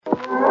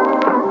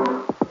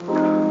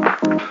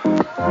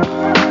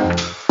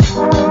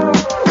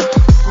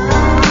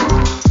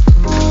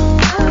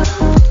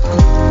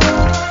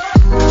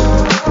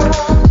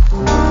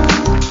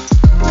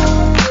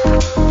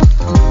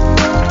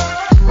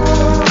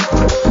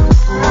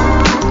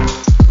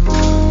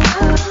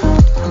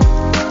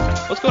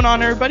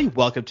on, everybody?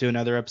 Welcome to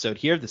another episode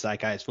here of the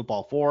Guys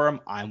Football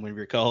Forum. I'm one of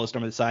your co-hosts,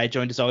 Norman Desai,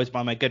 joined as always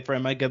by my good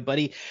friend, my good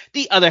buddy,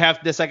 the other half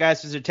of the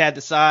Guys, Mr. Tad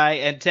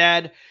Desai. And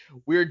Tad,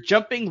 we're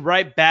jumping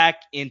right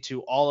back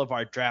into all of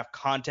our draft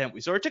content.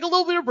 We sort of took a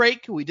little bit of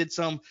break. We did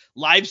some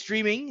live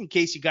streaming. In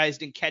case you guys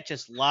didn't catch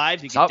us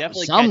live, you can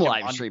definitely some catch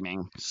live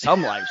streaming.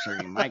 Some live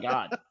streaming. My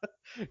God.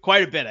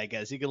 Quite a bit, I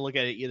guess. You can look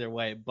at it either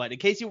way. But in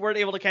case you weren't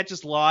able to catch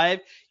us live,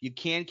 you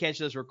can catch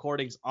those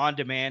recordings on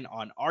demand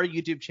on our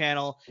YouTube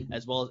channel,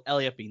 as well as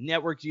LAFB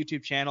Network's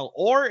YouTube channel.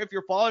 Or if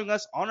you're following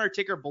us on our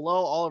ticker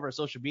below all of our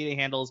social media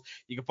handles,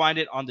 you can find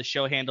it on the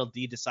show handle,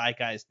 The Decide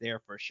Guys,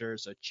 there for sure.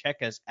 So check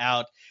us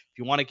out. If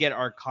you want to get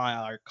our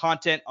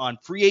content on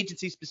free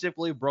agency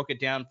specifically, broke it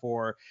down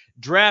for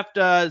draft,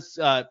 how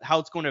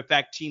it's going to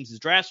affect teams'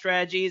 draft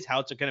strategies,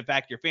 how it's going to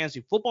affect your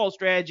fantasy football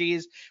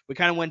strategies. We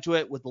kind of went to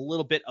it with a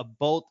little bit of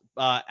both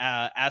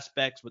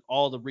aspects with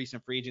all the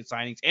recent free agent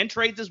signings and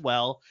trades as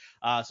well.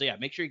 So yeah,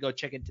 make sure you go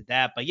check into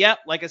that. But yeah,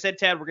 like I said,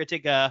 Tad, we're going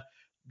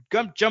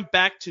to jump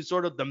back to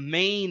sort of the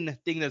main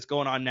thing that's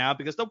going on now,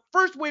 because the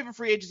first wave of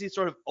free agency is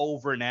sort of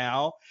over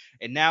now.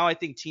 And now I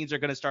think teams are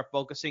going to start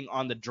focusing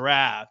on the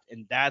draft.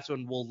 And that's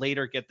when we'll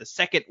later get the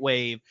second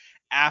wave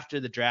after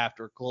the draft,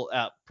 or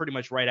pretty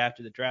much right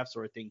after the draft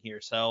sort of thing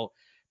here. So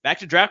back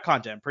to draft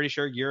content. I'm pretty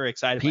sure you're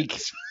excited.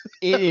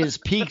 It is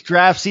peak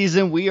draft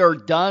season. We are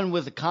done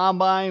with the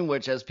combine,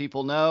 which, as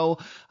people know,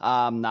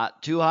 I'm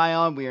not too high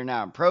on. We are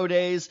now in pro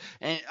days.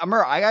 And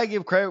Amir, I got to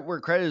give credit where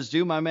credit is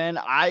due, my man.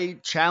 I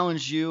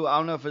challenged you. I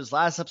don't know if it was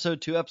last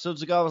episode, 2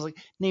 episodes ago. I was like,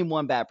 name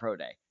one bad pro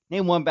day.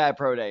 Name one bad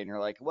pro day. And you're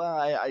like, well,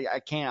 I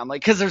can't. I'm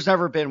like, because there's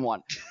never been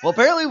one. Well,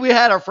 apparently we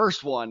had our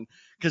first one,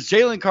 because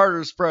Jalen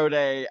Carter's pro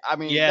day. I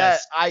mean,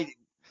 yes.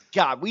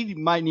 God, we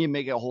might need to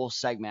make a whole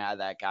segment out of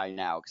that guy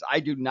now, because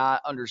I do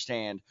not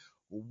understand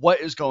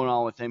what is going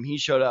on with him. He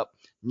showed up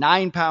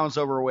 9 pounds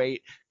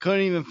overweight,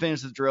 couldn't even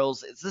finish the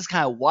drills. It's this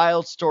kind of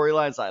wild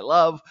storylines I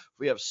love.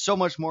 We have so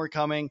much more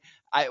coming.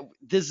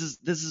 This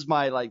is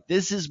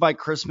my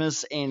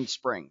Christmas in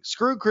spring.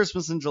 Screw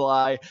Christmas in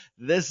July.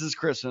 This is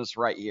Christmas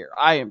right here.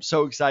 I am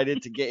so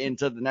excited to get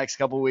into the next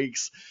couple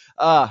weeks.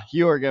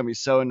 You are going to be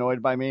so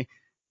annoyed by me.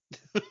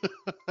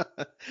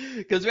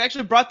 Because we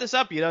actually brought this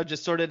up,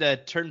 just sort of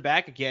to turn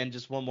back again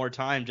just one more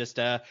time.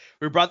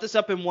 We brought this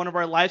up in one of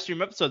our live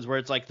stream episodes, where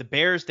it's like the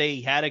Bears,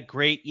 they had a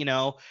great,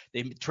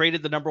 they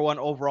traded the number 1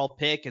 overall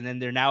pick, and then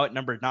they're now at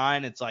number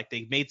 9. It's like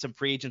they made some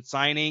free agent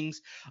signings.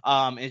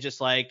 It's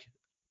just like,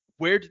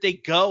 where did they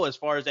go as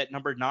far as at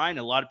number 9?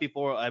 A lot of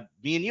people,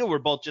 me and you, were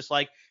both just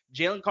like,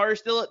 Jalen Carter's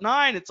still at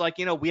 9. It's like,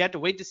 we have to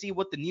wait to see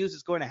what the news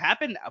is going to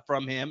happen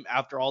from him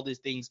after all these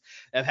things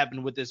that have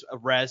happened with his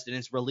arrest and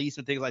his release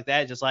and things like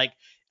that. Just like,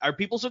 are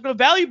people still going to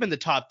value him in the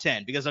top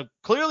 10? Because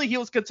clearly he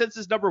was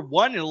consensus number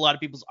 1 in a lot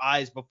of people's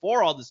eyes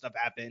before all this stuff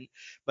happened.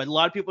 But a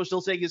lot of people are still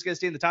saying he's going to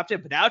stay in the top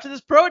 10. But now to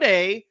this pro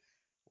day,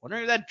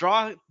 wondering if that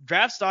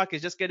draft stock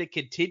is just going to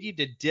continue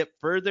to dip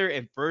further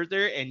and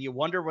further, and you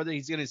wonder whether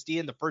he's going to stay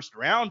in the first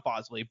round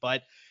possibly.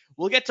 But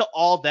we'll get to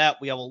all that.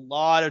 We have a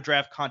lot of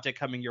draft content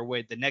coming your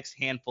way the next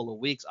handful of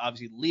weeks,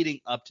 obviously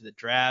leading up to the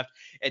draft.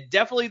 And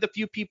definitely the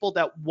few people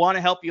that want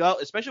to help you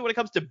out, especially when it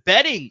comes to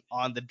betting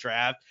on the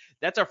draft,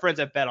 that's our friends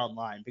at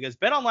BetOnline, because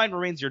BetOnline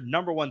remains your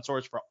number 1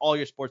 source for all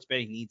your sports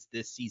betting needs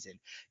this season.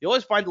 You'll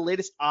always find the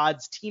latest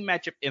odds, team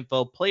matchup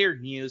info, player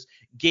news,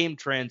 game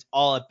trends,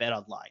 all at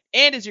BetOnline.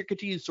 And as your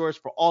continued source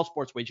for all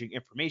sports wagering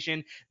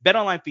information,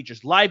 BetOnline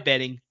features live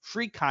betting,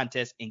 free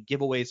contests, and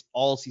giveaways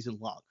all season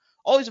long.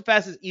 Always the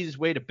fastest, easiest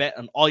way to bet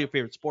on all your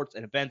favorite sports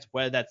and events,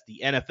 whether that's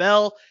the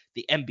NFL,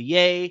 the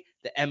NBA,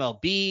 the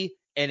MLB,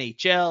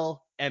 NHL,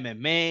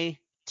 MMA,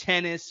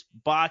 tennis,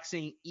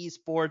 boxing,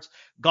 esports,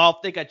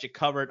 golf. They got you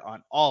covered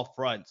on all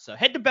fronts. So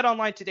head to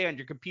BetOnline today on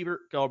your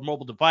computer or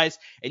mobile device,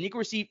 and you can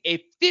receive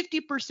a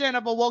 50%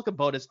 of a welcome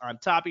bonus on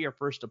top of your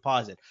first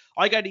deposit.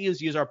 All you got to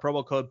use our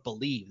promo code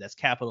BELIEVE. That's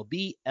capital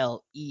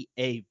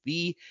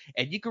BLEAV,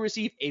 and you can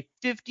receive a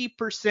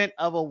 50%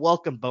 of a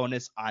welcome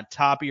bonus on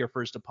top of your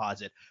first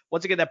deposit.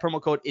 Once again, that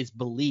promo code is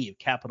BELIEVE,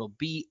 capital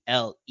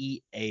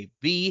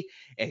BLEAV,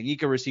 and you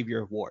can receive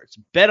your rewards.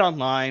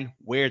 BetOnline,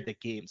 where the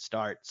game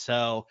starts.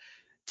 So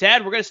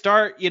Tad, we're going to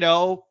start, with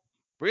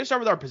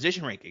our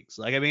position rankings.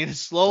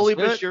 Slowly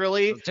but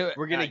surely,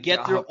 we're going to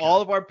get through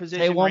all of our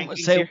position rankings.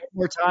 Say it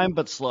one more time,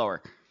 but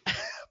slower.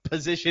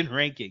 Position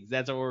rankings.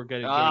 That's what we're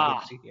going to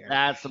get to here.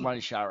 That's the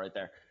money shot right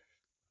there.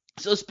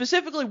 So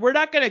specifically, we're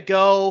not going to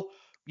go,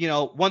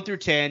 1 through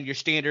 10, your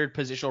standard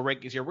positional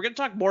rankings here. We're going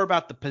to talk more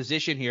about the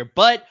position here.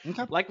 But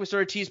like we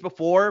sort of teased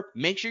before,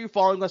 make sure you're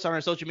following us on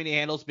our social media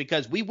handles,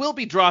 because we will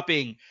be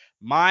dropping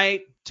my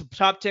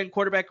top 10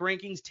 quarterback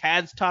rankings,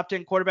 Tad's top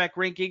 10 quarterback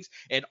rankings,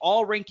 and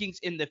all rankings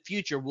in the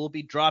future. We'll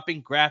be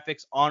dropping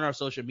graphics on our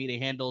social media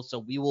handles, so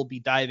we will be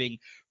diving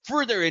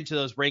further into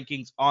those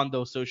rankings on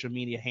those social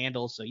media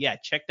handles. So yeah,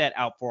 check that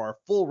out for our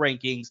full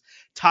rankings,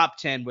 top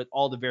 10 with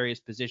all the various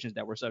positions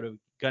that we're sort of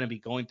going to be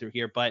going through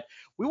here. But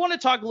we want to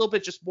talk a little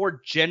bit just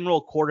more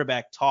general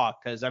quarterback talk,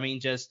 because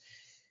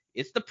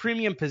it's the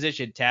premium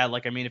position, Tad.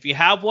 If you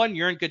have one,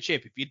 you're in good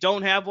shape. If you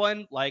don't have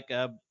one,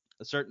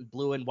 a certain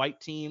blue and white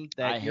team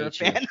I that you're a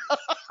hate you. fan of.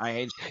 I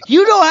hate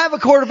you. Don't have a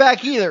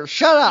quarterback either.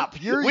 Shut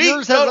up.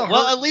 Yours has a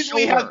Well, hurt at least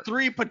shoulder. we have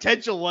 3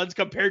 potential ones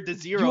compared to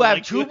 0. You have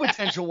like 2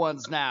 potential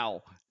ones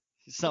now.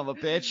 You son of a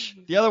bitch.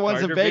 The other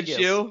one's in Vegas.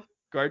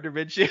 Gardner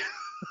Minshew.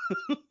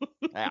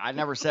 I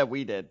never said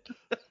we did.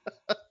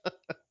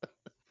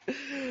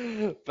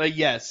 But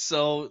yes,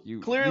 so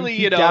clearly,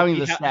 you keep doubting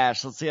the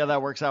stash. Let's see how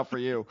that works out for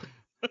you.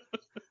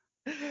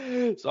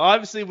 So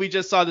obviously, we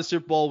just saw the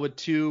Super Bowl with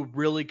 2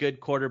 really good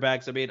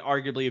quarterbacks. I mean,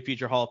 arguably a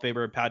future Hall of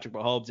Famer, Patrick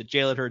Mahomes, and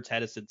Jalen Hurts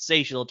had a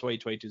sensational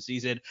 2022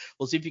 season.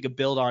 We'll see if you can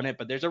build on it,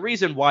 but there's a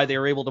reason why they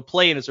were able to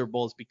play in a Super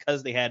Bowl is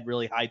because they had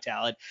really high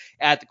talent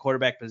at the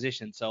quarterback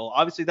position. So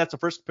obviously, that's the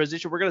first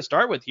position we're going to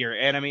start with here.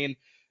 And I mean,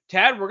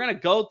 Tad, we're going to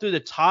go through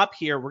the top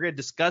here. We're going to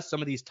discuss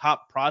some of these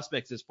top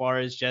prospects as far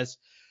as just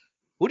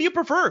who do you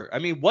prefer? I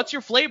mean, what's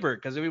your flavor?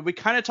 Because I mean, we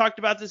kind of talked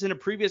about this in a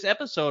previous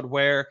episode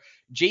where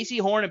J.C.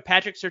 Horn and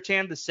Patrick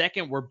Surtain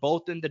II were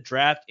both in the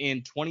draft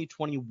in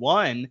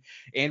 2021,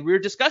 and we were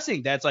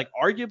discussing that's like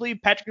arguably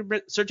Patrick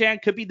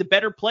Surtain could be the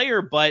better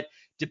player, but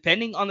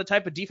depending on the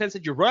type of defense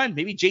that you run,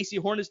 maybe J.C.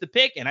 Horn is the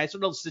pick. And I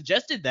sort of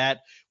suggested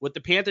that with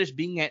the Panthers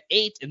being at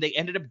 8, and they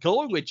ended up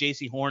going with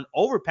J.C. Horn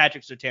over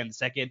Patrick Surtain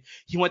II.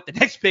 He went the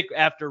next pick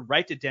after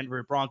right to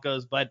Denver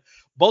Broncos, but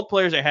both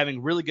players are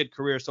having really good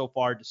careers so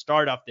far to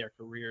start off their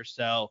career.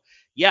 So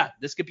yeah,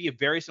 this could be a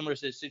very similar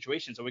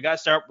situation. So we got to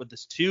start with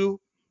this 2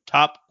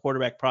 top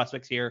quarterback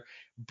prospects here.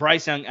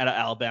 Bryce Young out of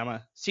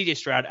Alabama, CJ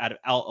Stroud out of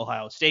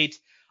Ohio State.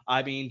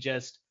 I mean,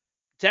 just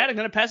Tad, I'm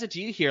going to pass it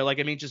to you here. Like,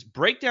 I mean, just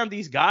break down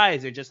these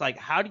guys and just like,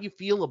 how do you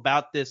feel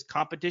about this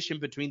competition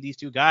between these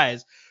 2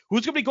 guys?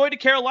 Who's going to be going to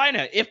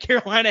Carolina if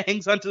Carolina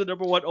hangs on to the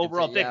number 1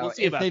 overall pick? We'll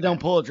see about that. If they don't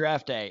pull a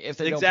draft day.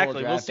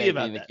 We'll see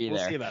about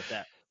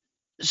that.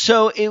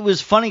 So it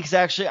was funny because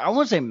actually I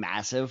won't say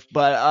massive,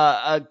 but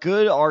a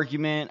good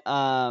argument.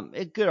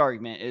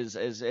 Is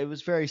it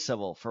was very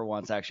civil for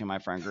once. Actually, my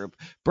friend group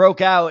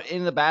broke out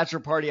in the bachelor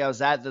party I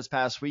was at this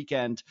past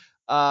weekend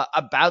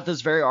about this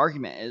very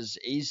argument. Is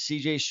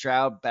CJ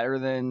Stroud better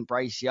than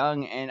Bryce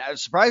Young? And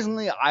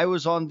surprisingly, I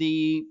was on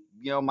the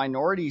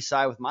minority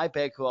side with my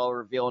pick, who I'll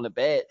reveal in a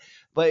bit.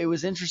 But it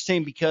was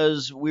interesting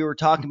because we were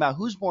talking about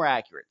who's more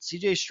accurate,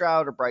 CJ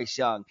Stroud or Bryce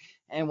Young.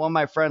 And one of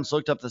my friends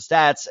looked up the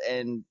stats,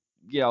 and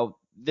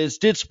this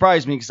did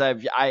surprise me because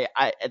I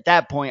at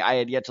that point I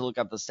had yet to look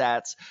up the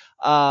stats.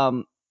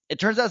 It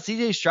turns out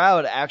CJ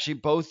Stroud actually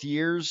both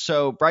years.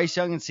 So Bryce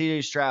Young and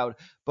CJ Stroud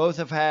both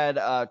have had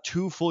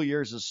 2 full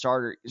years as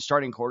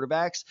starting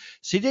quarterbacks.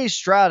 CJ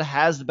Stroud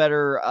has the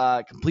better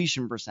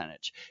completion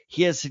percentage.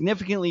 He has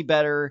significantly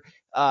better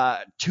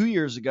 2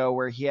 years ago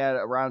where he had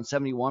around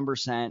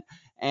 71%.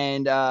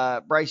 And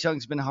Bryce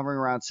Young's been hovering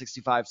around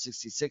 65,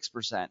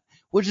 66%,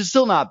 which is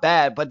still not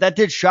bad. But that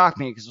did shock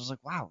me because I was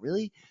like, wow,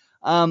 really?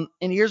 And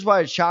here's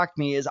why it shocked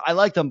me is I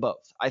like them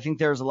both. I think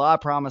there's a lot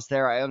of promise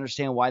there. I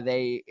understand why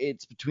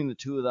it's between the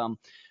 2 of them,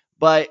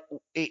 but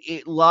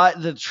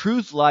the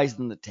truth lies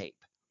in the tape.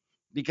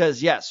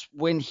 Because yes,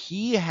 when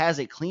he has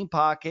a clean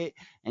pocket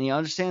and he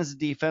understands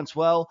the defense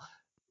well,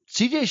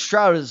 CJ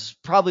Stroud is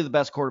probably the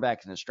best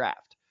quarterback in this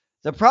draft.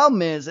 The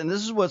problem is, and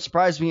this is what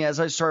surprised me as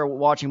I started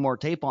watching more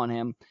tape on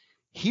him,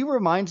 he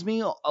reminds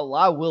me a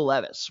lot of Will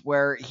Levis,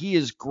 where he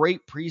is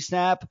great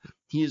pre-snap.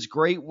 He is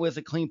great with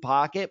a clean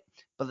pocket.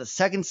 But the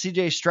second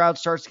CJ Stroud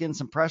starts getting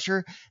some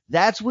pressure,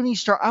 that's when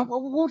I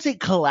won't say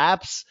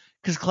collapse,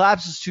 because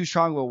collapse is too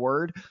strong of a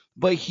word,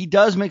 but he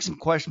does make some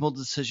questionable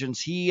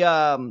decisions. He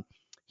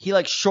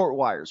likes short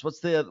wires.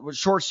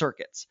 Short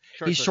circuits?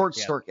 Short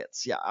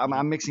circuits. Yeah,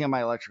 I'm mixing up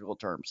my electrical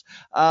terms.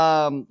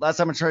 Last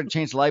time I tried to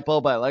change the light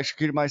bulb, I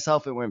electrocuted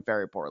myself. It went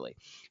very poorly.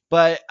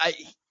 But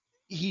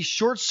he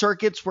short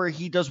circuits where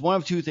he does one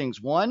of 2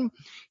 things. One,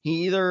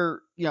 he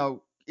either,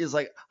 is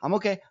like, I'm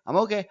okay,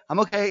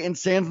 and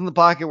stands in the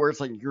pocket where it's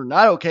like, you're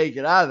not okay,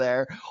 get out of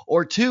there.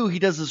 Or 2, he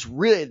does this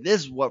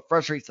is what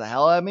frustrates the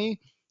hell out of me.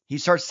 He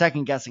starts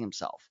second guessing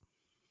himself.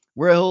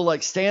 Where he'll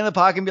like stay in the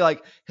pocket and be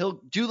like,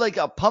 he'll do like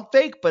a pump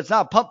fake, but it's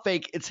not a pump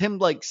fake. It's him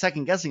like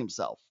second guessing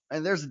himself.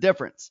 And there's a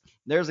difference.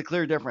 There's a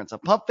clear difference. A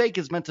pump fake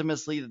is meant to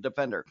mislead the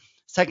defender.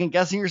 Second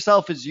guessing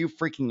yourself is you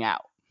freaking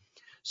out.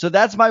 So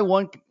that's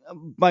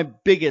my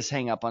biggest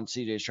hang up on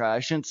CJ Stroud. I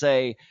shouldn't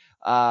say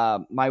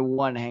my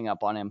one hang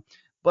up on him,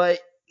 but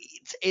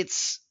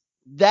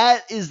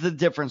that is the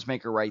difference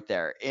maker right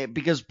there.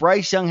 Because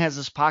Bryce Young has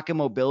this pocket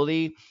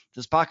mobility,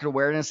 this pocket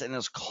awareness, and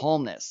this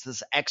calmness,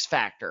 this X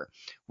factor,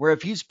 where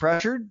if he's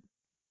pressured,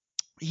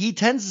 he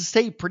tends to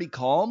stay pretty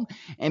calm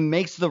and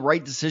makes the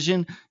right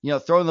decision,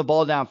 throwing the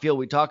ball downfield.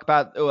 We talked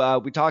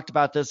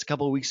about this a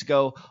couple of weeks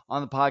ago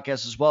on the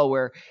podcast as well,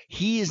 where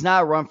he is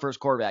not a run first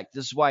quarterback.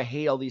 This is why I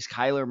hate all these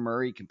Kyler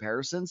Murray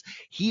comparisons.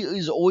 He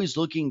is always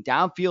looking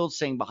downfield,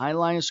 staying behind the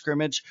line of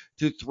scrimmage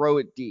to throw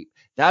it deep.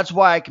 That's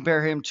why I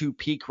compare him to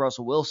peak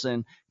Russell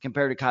Wilson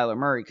compared to Kyler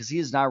Murray, because he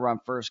is not a run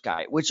first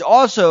guy, which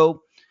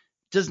also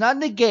does not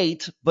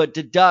negate, but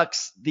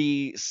deducts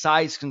the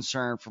size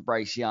concern for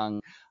Bryce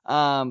Young.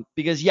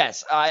 Because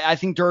yes, I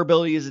think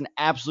durability is an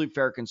absolute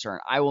fair concern.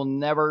 I will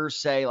never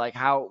say like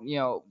how,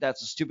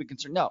 that's a stupid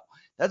concern. No,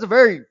 that's a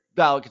very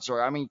valid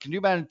concern. I mean, can you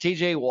imagine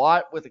TJ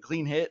Watt with a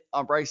clean hit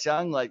on Bryce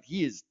Young? Like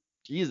he is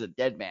a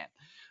dead man.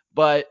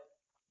 But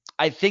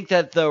I think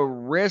that the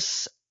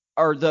risks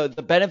or the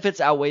benefits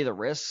outweigh the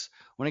risks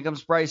when it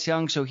comes to Bryce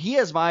Young. So he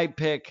has my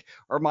pick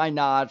or my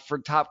nod for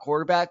top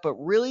quarterback. But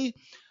really,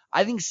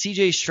 I think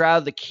CJ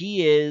Stroud, the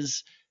key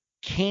is,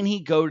 can he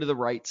go to the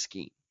right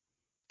scheme?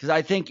 Because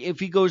I think if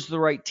he goes to the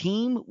right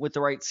team with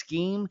the right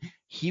scheme,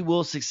 he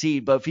will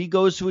succeed. But if he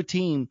goes to a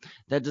team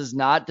that does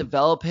not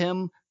develop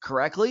him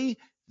correctly,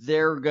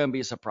 there are going to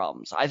be some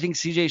problems. I think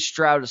CJ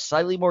Stroud is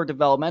slightly more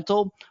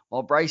developmental,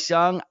 while Bryce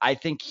Young, I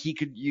think you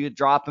could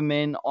drop him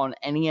in on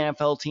any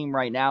NFL team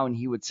right now and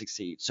he would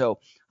succeed. So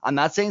I'm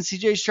not saying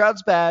CJ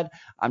Stroud's bad.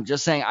 I'm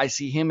just saying I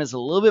see him as a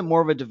little bit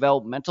more of a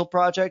developmental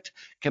project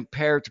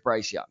compared to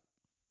Bryce Young.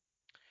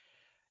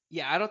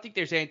 Yeah, I don't think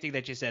there's anything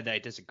that you said that I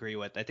disagree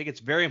with. I think it's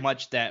very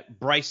much that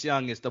Bryce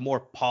Young is the more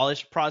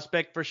polished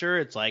prospect for sure.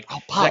 It's like,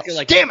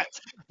 polished. Damn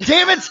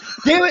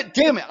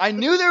it. I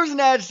knew there was an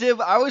adjective.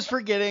 I was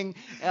forgetting,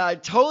 and I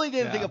totally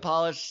didn't think of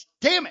polished.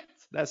 Damn it.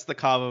 That's the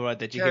common one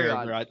that you Carry hear.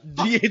 on.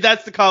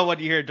 That's the common one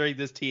you hear during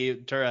this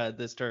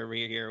term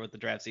here with the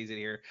draft season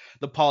here,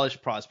 the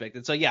polished prospect.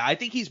 And so, yeah, I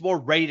think he's more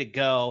ready to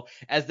go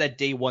as that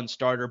day one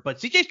starter. But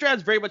CJ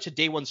Stroud's very much a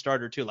day one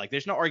starter too. Like,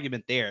 there's no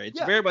argument there.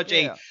 It's very much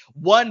a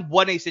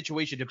 1-1A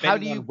situation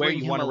depending on where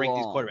you want to rank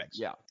these quarterbacks.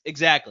 Yeah,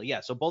 exactly. Yeah.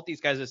 So both these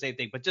guys are the same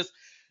thing, but just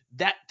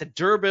that the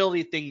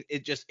durability thing,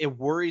 it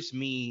worries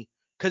me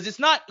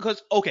because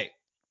okay.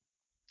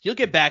 He'll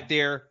get back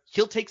there.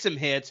 He'll take some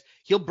hits.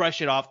 He'll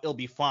brush it off. It'll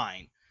be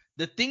fine.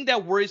 The thing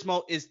that worries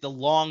Mo is the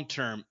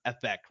long-term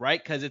effect,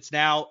 right? Because it's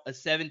now a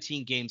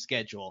 17-game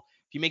schedule.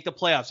 If you make the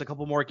playoffs, a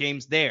couple more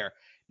games there.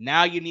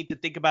 Now you need to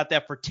think about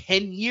that for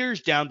 10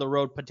 years down the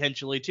road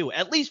potentially too.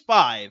 At least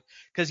 5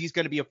 because he's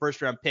going to be a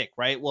first-round pick,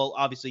 right? Well,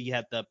 obviously you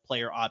have the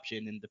player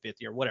option in the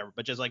 5th year, whatever.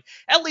 But just like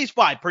at least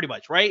 5 pretty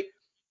much, right?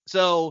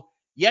 So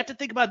you have to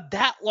think about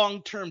that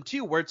long term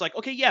too, where it's like,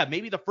 okay, yeah,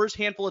 maybe the first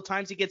handful of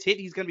times he gets hit,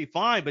 he's going to be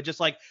fine. But just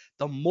like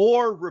the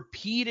more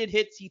repeated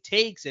hits he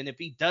takes, and if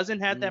he doesn't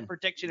have that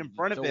protection in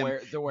front of him,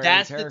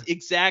 that's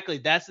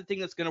the thing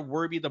that's going to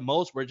worry me the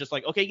most. Where it's just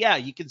like, okay, yeah,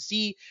 you can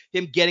see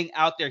him getting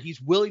out there.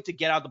 He's willing to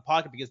get out of the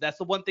pocket because that's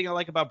the one thing I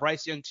like about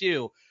Bryce Young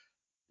too.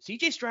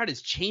 CJ Stroud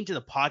is chained to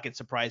the pocket,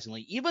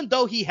 surprisingly. Even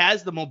though he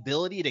has the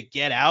mobility to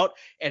get out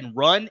and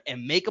run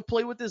and make a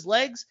play with his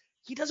legs,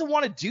 he doesn't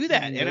want to do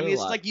that. And I mean,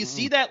 it's like you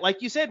see that,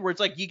 like you said, where it's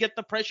like you get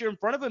the pressure in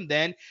front of him,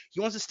 then he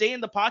wants to stay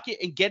in the pocket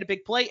and get a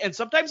big play. And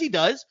sometimes he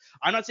does.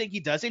 I'm not saying he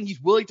doesn't. He's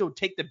willing to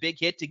take the big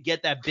hit to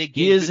get that big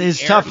game.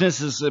 His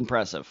toughness is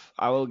impressive.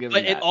 I will give him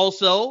that. But it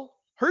also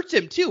hurts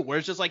him too, where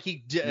it's just like he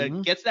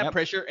gets that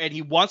pressure and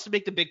he wants to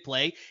make the big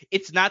play.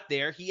 It's not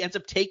there. He ends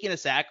up taking a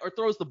sack or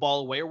throws the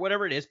ball away or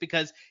whatever it is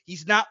because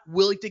he's not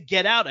willing to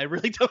get out. I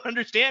really don't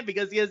understand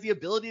because he has the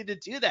ability to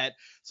do that.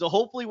 So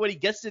hopefully when he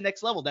gets to the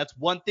next level, that's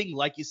one thing,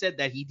 like you said,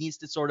 that he needs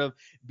to sort of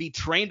be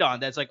trained on.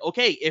 That's like,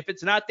 okay, if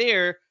it's not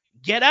there,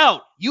 get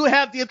out. You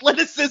have the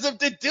athleticism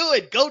to do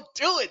it. Go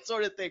do it,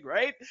 sort of thing,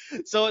 right?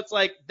 So it's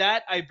like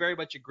that. I very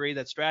much agree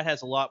that Stroud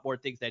has a lot more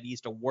things that he needs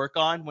to work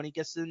on when he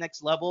gets to the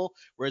next level,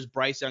 whereas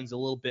Bryce Young's a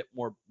little bit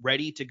more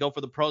ready to go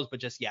for the pros.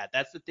 But just, yeah,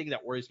 that's the thing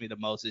that worries me the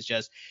most is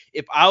just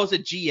if I was a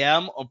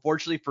GM,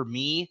 unfortunately for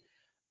me,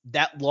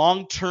 that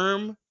long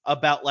term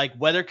about like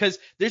whether, because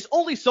there's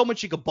only so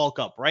much you could bulk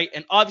up, right?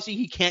 And obviously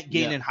he can't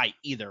gain in height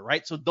either,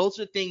 right? So those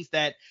are things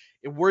that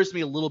it worries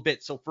me a little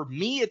bit. So for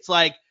me, it's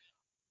like,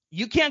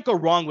 you can't go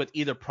wrong with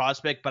either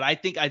prospect, but I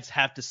think I'd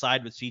have to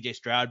side with CJ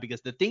Stroud because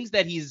the things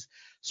that he's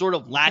sort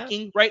of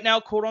lacking right now,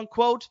 quote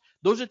unquote,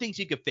 those are things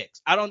you could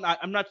fix.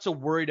 I'm not so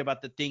worried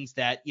about the things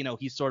that,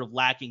 he's sort of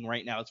lacking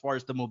right now as far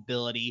as the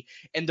mobility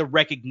and the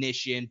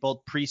recognition,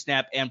 both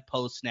pre-snap and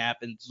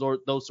post-snap and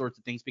those sorts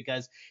of things,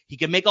 because he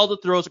can make all the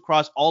throws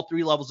across all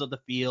 3 levels of the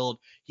field.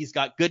 He's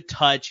got good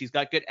touch. He's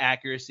got good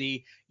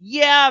accuracy.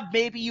 Yeah,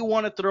 maybe you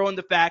want to throw in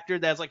the factor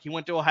that's like he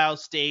went to Ohio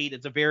State.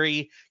 It's a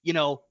very,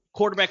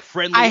 quarterback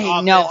friendly.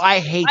 I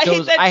hate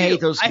those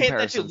comparisons. I hate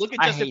that too. Look at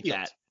Justin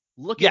Fields.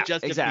 Look at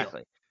Justin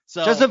Fields.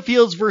 So Justin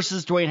Fields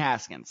versus Dwayne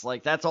Haskins.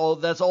 Like that's all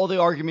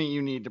the argument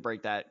you need to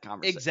break that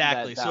conversation.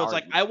 Exactly. So it's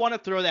like I want to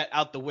throw that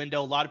out the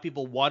window. A lot of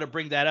people want to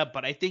bring that up,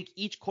 but I think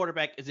each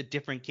quarterback is a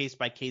different case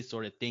by case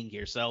sort of thing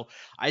here. So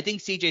I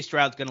think CJ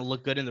Stroud's going to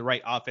look good in the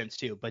right offense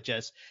too, but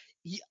just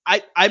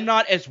I'm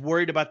not as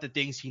worried about the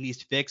things he needs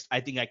to fix.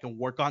 I think I can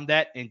work on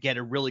that and get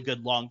a really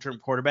good long-term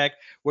quarterback.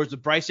 Whereas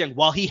with Bryce Young,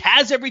 while he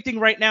has everything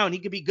right now and he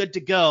could be good to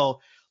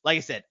go, like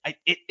I said,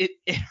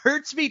 it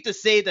hurts me to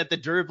say that the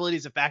durability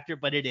is a factor,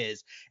 but it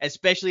is,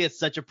 especially at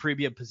such a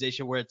premium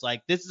position where it's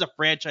like this is a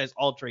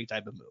franchise-altering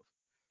type of move.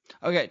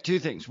 Okay, 2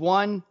 things.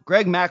 1,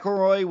 Greg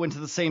McElroy went to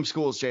the same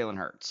school as Jalen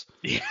Hurts.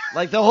 Yeah.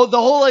 Like the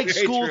whole like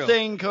very school true.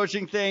 Thing,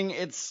 coaching thing,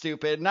 it's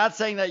stupid. Not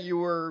saying that you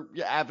were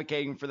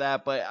advocating for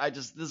that, but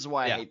this is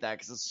why I hate that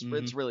because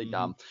it's really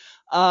dumb.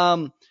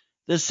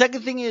 The The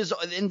second thing is,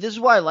 and this is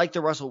why I like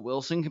the Russell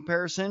Wilson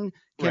comparison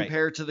Right.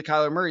 compared to the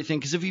Kyler Murray thing,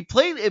 because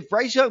if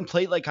Bryce Young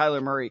played like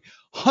Kyler Murray,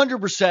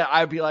 100%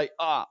 I'd be like,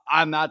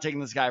 I'm not taking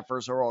this guy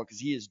first overall because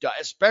he is done,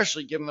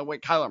 especially given the way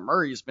Kyler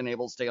Murray has been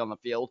able to stay on the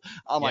field.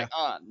 I'm like,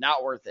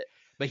 not worth it.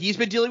 But he's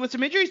been dealing with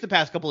some injuries the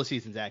past couple of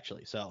seasons,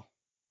 actually. So.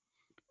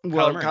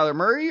 Well, Kyler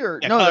Murray or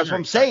no? Kyler That's Murray, what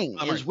I'm saying.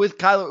 sorry, Is with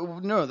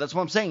Kyler. No, that's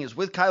what I'm saying. Is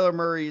with Kyler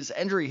Murray's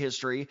injury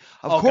history.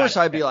 Of course,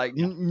 I'd be like,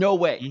 no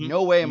way,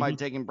 no way am I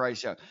taking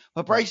Bryce Young.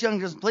 But Bryce Young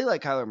doesn't play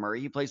like Kyler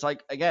Murray. He plays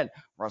like, again,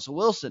 Russell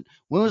Wilson.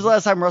 When was the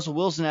last time Russell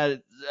Wilson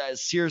had a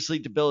seriously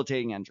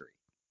debilitating injury?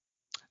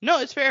 No,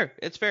 it's fair.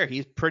 It's fair.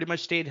 He's pretty much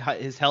stayed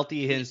his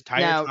healthy his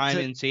entire time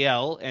in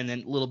Seattle, and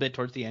then a little bit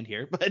towards the end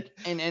here. But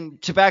and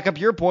to back up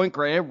your point,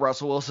 granted,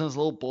 Russell Wilson is a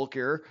little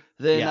bulkier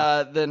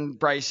than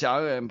Bryce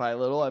Young, and by a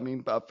little I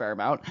mean a fair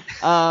amount.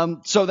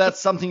 So that's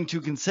something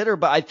to consider.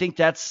 But I think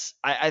that's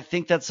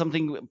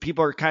something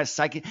people are kind of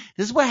psychic.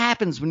 This is what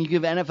happens when you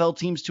give NFL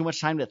teams too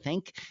much time to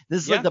think.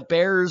 This is like the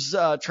Bears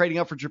trading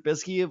up for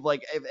Trubisky. Of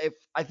like if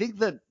I think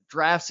the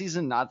draft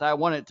season, not that I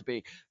want it to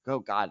be. Oh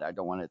God, I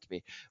don't want it to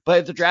be. But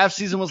if the draft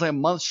season was like a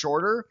month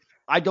shorter,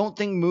 I don't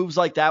think moves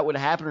like that would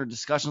happen or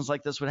discussions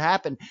like this would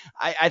happen.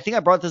 I think I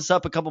brought this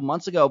up a couple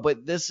months ago,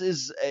 but this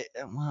is,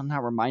 well,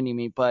 not reminding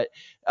me, but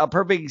a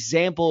perfect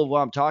example of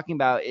what I'm talking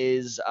about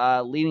is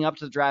leading up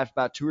to the draft,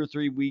 about 2 or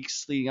 3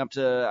 weeks leading up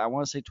to, I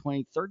want to say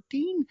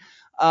 2013.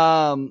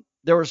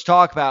 There was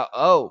talk about,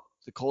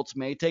 the Colts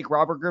may take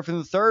Robert Griffin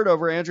III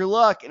over Andrew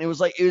Luck. And it was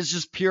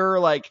just pure,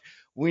 like,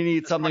 we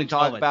need something to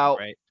talk about.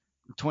 Right?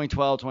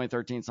 2012,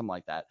 2013, something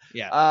like that.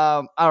 Yeah.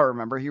 I don't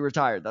remember. He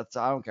retired.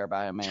 I don't care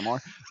about him anymore.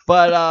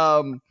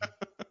 But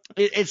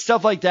it's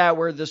stuff like that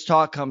where this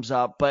talk comes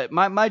up. But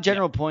my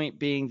general point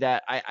being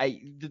that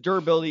the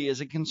durability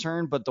is a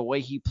concern, but the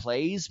way he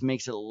plays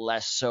makes it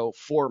less so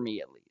for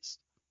me, at least.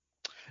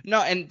 No,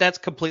 and that's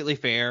completely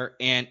fair.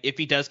 And if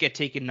he does get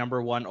taken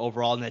number 1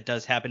 overall, and that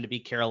does happen to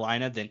be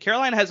Carolina, then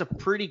Carolina has a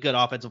pretty good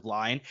offensive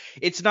line.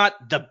 It's not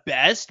the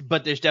best,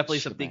 but there's definitely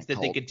some things that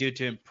they could do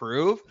to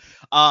improve.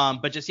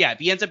 But just, if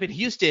he ends up in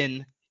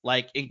Houston,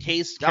 like in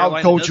case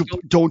Carolina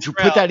don't you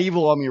put that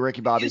evil on me,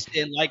 Ricky Bobby.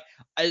 Houston, like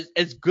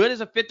as good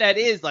as a fit that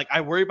is, like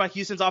I worry about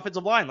Houston's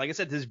offensive line. Like I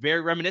said, this is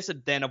very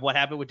reminiscent then of what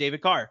happened with David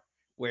Carr,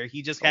 where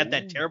he just had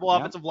that terrible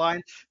offensive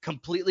line,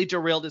 completely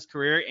derailed his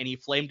career, and he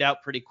flamed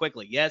out pretty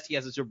quickly. Yes, he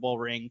has a Super Bowl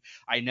ring.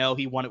 I know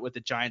he won it with the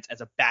Giants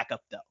as a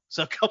backup, though.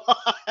 So come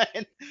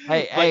on.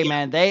 Hey,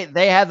 man,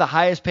 they have the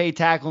highest paid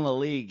tackle in the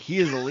league. He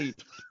is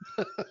elite.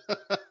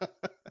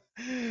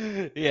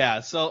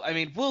 Yeah, so I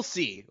mean, we'll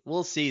see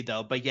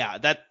though. But yeah,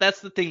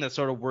 that's the thing that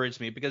sort of worries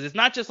me, because it's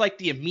not just like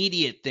the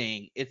immediate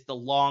thing, it's the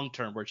long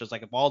term, where it's just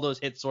like if all those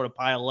hits sort of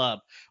pile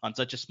up on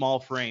such a small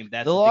frame,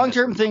 that's the long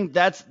term thing.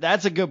 That's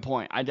a good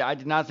point. I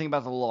did not think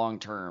about the long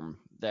term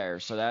there,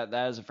 so that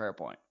is a fair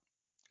point.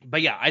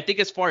 But yeah, I think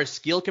as far as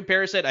skill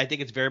comparison, I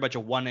think it's very much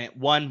a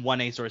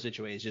 1A sort of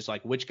situation. It's just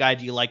like, which guy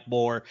do you like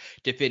more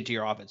to fit into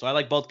your offense? So I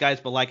like both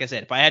guys, but like I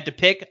said, if I had to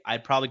pick,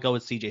 I'd probably go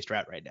with CJ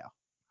Stroud right now.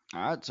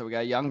 All right, so we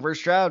got Young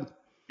versus Stroud.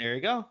 There you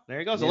go.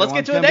 So let's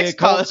get to the next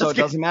so it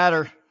doesn't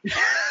matter.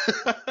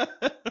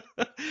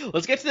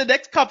 Let's get to the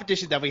next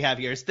competition that we have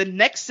here. It's the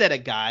next set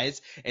of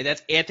guys, and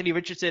that's Anthony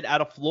Richardson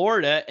out of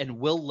Florida and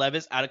Will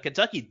Levis out of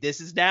Kentucky. This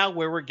is now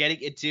where we're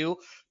getting into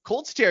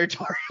Colts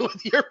territory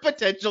with your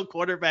potential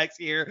quarterbacks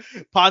here,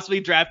 possibly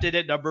drafted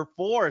at number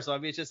 4. So I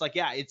mean, it's just like,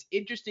 it's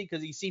interesting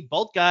because you see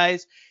both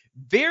guys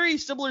very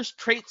similar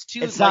traits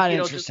too. It's not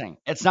interesting.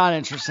 It's not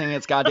interesting.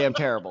 It's goddamn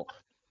terrible.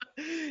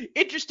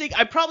 Interesting.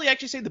 I'd probably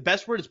actually say the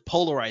best word is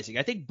polarizing.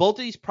 I think both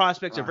of these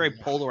prospects are very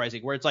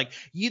polarizing, where it's like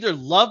you either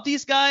love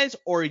these guys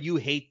or you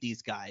hate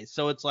these guys.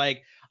 So it's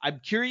like,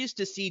 I'm curious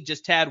to see,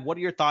 just Tad, what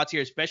are your thoughts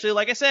here? Especially,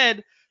 like I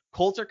said,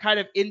 Colts are kind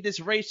of in this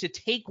race to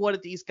take one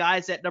of these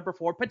guys at number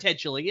 4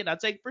 potentially, and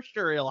not saying for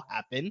sure it'll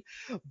happen,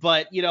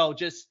 but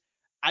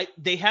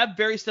they have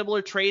very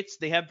similar traits.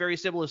 They have very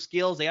similar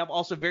skills. They have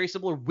also very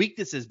similar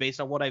weaknesses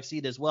based on what I've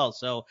seen as well.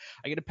 So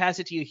I'm going to pass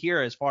it to you here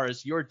as far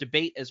as your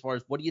debate, as far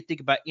as what do you think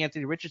about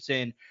Anthony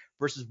Richardson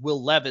versus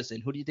Will Levis,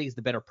 and who do you think is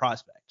the better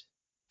prospect?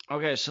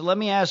 Okay, so let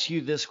me ask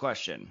you this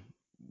question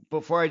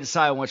before I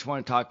decide on which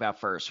one to talk about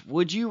first.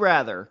 Would you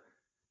rather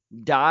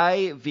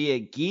die via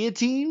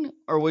guillotine,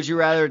 or would you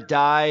rather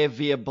die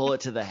via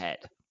bullet to the head?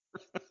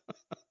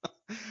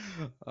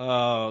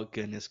 Oh,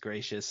 goodness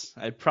gracious.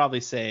 I'd probably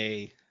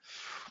say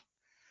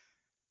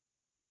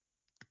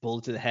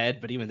bullet to the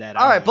head, but even that.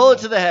 All right, bullet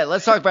to the head.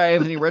 Let's talk about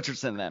Anthony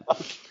Richardson then.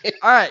 Okay.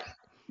 All right.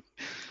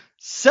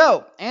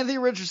 So, Anthony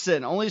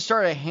Richardson only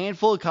started a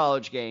handful of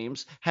college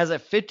games, has a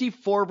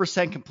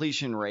 54%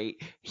 completion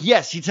rate.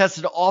 Yes, he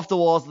tested off the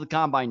walls of the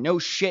combine. No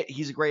shit,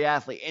 he's a great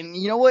athlete. And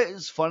you know what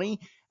is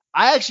funny?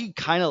 I actually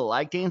kind of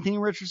liked Anthony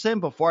Richardson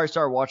before I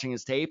started watching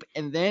his tape,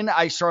 and then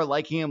I started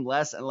liking him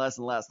less and less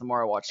and less the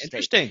more I watched his tape.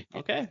 Interesting.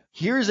 Okay.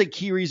 Here's a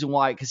key reason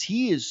why, because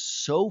he is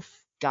so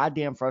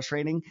goddamn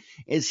frustrating,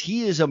 is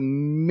he is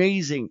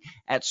amazing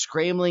at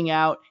scrambling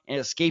out and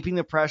escaping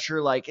the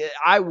pressure. Like,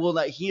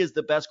 he is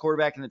the best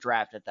quarterback in the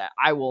draft at that.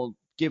 I will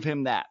give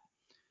him that.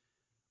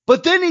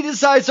 But then he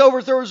decides to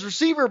overthrow his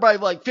receiver by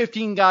like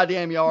 15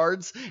 goddamn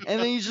yards. And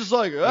then he's just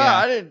like,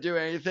 I didn't do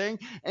anything.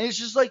 And it's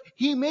just like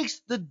he makes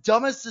the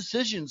dumbest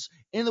decisions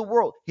in the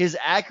world. His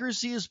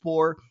accuracy is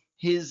poor.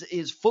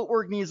 His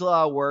footwork needs a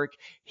lot of work.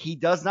 He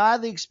does not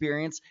have the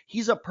experience.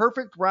 He's a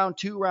perfect round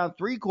 2, round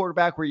 3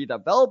 quarterback where you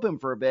develop him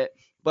for a bit.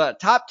 But a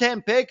top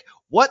 10 pick,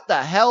 what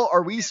the hell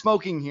are we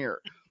smoking here?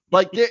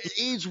 Like,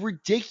 it's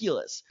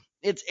ridiculous.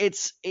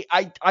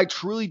 I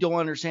truly don't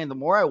understand. The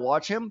more I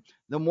watch him,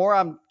 the more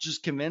I'm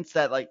just convinced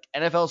that like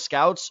NFL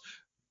scouts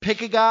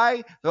pick a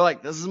guy, they're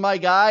like, this is my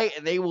guy,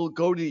 and they will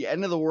go to the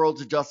end of the world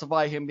to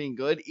justify him being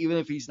good, even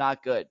if he's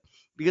not good.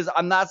 Because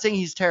I'm not saying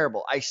he's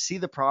terrible. I see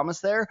the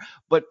promise there,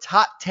 but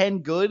top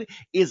 10 good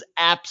is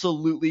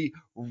absolutely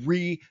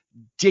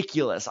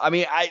ridiculous. I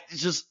mean,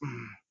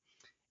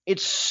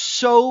 it's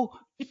so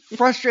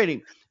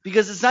frustrating.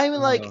 Because it's not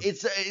even like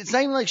it's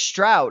not even like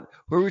Stroud,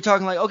 where we're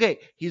talking like, okay,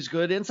 he's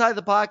good inside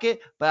the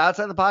pocket, but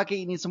outside the pocket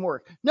he needs some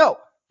work. No,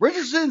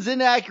 Richardson's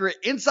inaccurate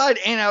inside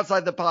and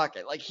outside the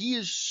pocket. Like, he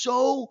is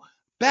so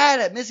bad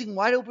at missing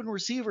wide open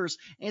receivers,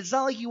 and it's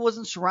not like he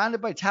wasn't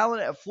surrounded by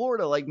talent at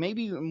Florida. Like,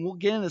 maybe, and we'll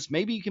get in this,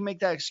 maybe you can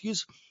make that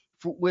excuse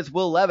with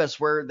Will Levis,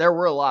 where there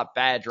were a lot of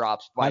bad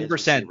drops by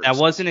 100%. That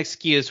was an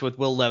excuse with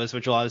Will Levis,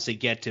 which we'll obviously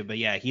get to. But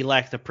yeah, he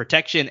lacked the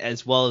protection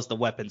as well as the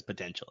weapons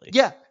potentially.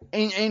 Yeah,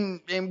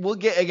 and we'll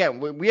get, again,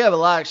 we have a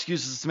lot of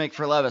excuses to make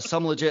for Levis,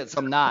 some legit,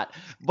 some not.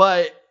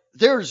 But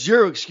there's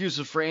zero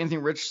excuses for Anthony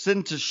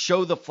Richardson to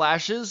show the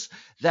flashes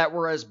that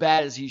were as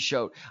bad as he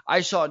showed. I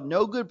saw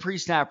no good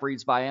pre-snap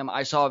reads by him.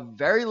 I saw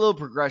very little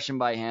progression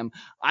by him.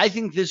 I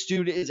think this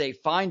dude is a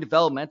fine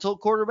developmental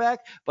quarterback,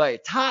 but a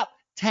top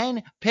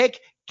 10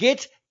 pick.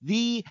 Get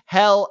the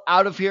hell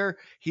out of here.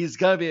 He's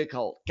going to be a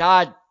cult.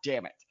 God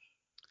damn it.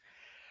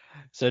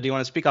 So do you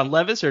want to speak on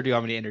Levis, or do you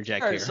want me to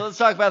interject here? So let's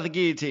talk about the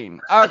guillotine.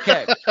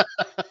 Okay.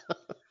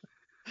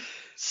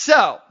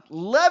 So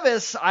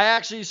Levis, I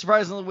actually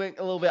surprisingly went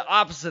a little bit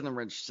opposite than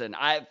Richardson.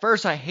 At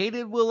first, I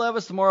hated Will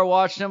Levis. The more I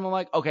watched him, I'm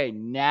like, okay,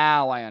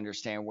 now I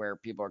understand where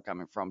people are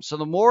coming from. So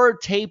the more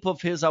tape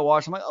of his I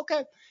watched, I'm like,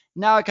 okay,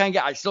 now I kind of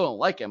get, I still don't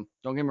like him.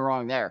 Don't get me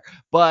wrong there.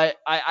 But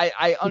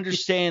I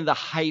understand the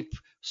hype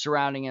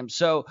surrounding him.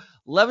 So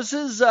Levis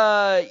is,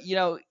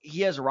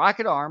 he has a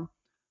rocket arm.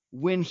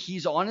 When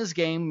he's on his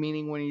game,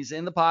 meaning when he's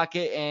in the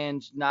pocket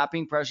and not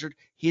being pressured,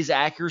 his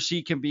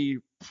accuracy can be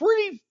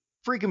pretty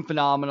freaking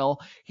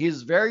phenomenal. He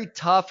is very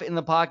tough in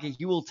the pocket.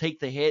 He will take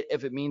the hit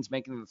if it means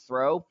making the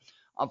throw.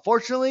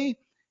 Unfortunately,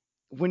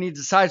 when he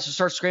decides to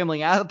start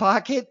scrambling out of the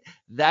pocket,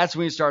 that's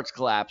when he starts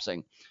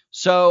collapsing.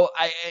 So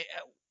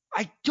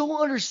I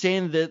don't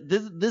understand that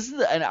this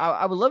is, and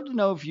I would love to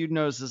know if you'd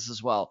notice this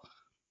as well.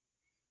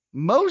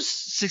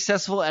 Most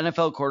successful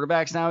NFL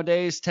quarterbacks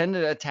nowadays tend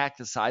to attack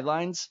the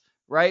sidelines,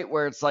 right?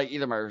 Where it's like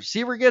either my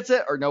receiver gets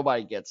it or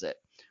nobody gets it.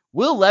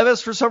 Will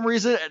Levis, for some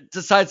reason,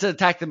 decides to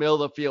attack the middle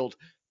of the field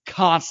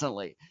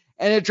constantly.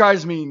 And it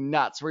drives me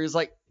nuts, where he's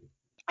like,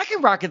 I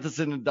can rocket this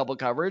into double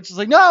coverage. It's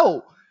like,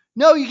 no,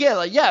 you can't.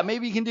 Like, yeah,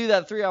 maybe you can do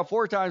that 3 out of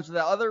 4 times,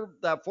 but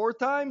that fourth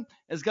time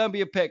is going to be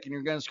a pick and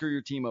you're going to screw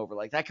your team over.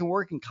 Like, that can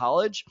work in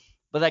college,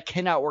 but that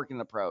cannot work in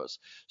the pros.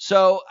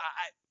 So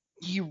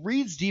he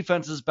reads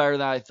defenses better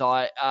than I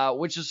thought,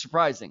 which is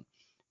surprising.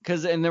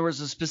 And there was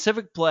a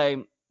specific play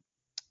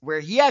where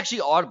he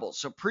actually audibles.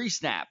 So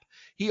pre-snap,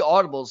 he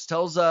audibles,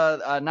 tells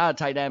not a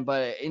tight end,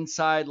 but an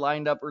inside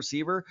lined up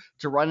receiver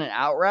to run an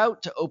out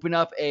route to open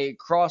up a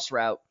cross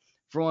route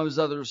for one of his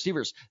other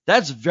receivers.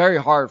 That's very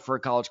hard for a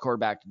college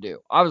quarterback to do.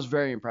 I was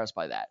very impressed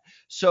by that.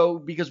 So,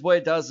 because what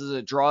it does is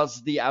it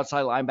draws the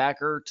outside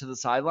linebacker to the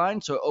sideline,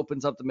 so it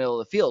opens up the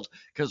middle of the field.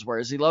 Because where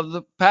does he love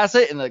to pass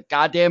it? In the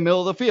goddamn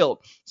middle of the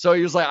field. So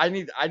he was like,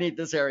 I need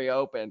this area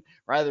open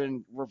rather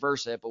than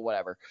reverse it, but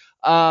whatever.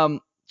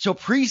 So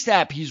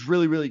pre-snap, he's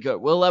really, really good.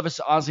 Will Levis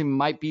honestly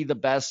might be the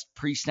best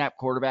pre-snap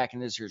quarterback in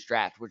this year's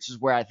draft, which is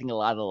where I think a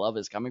lot of the love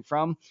is coming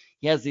from.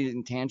 He has these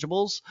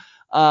intangibles.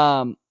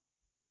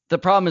 The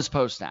problem is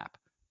post-snap.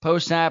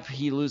 Post-snap,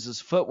 he loses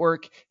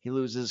footwork. He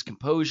loses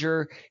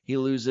composure. He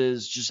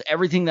loses just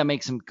everything that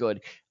makes him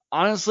good.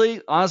 Honest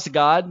to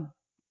God,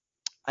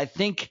 I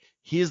think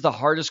he is the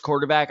hardest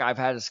quarterback I've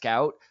had to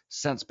scout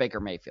since Baker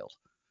Mayfield.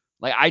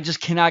 Like, I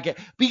just cannot get,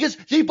 because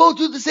they both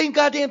do the same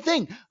goddamn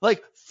thing.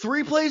 Like,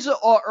 3 plays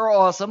are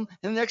awesome,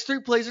 and the next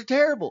 3 plays are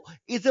terrible.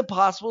 It's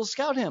impossible to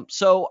scout him.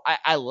 So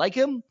I like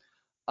him.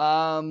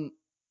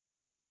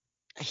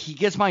 He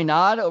gets my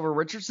nod over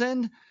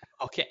Richardson.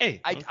 Okay.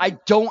 I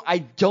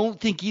don't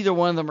think either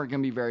one of them are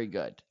going to be very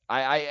good.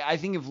 I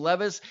think if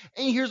Levis,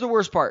 and here's the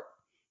worst part.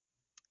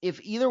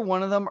 If either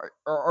one of them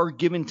are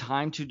given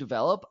time to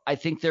develop, I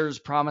think there's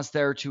promise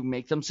there to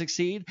make them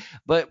succeed.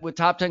 But with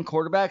top 10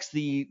 quarterbacks,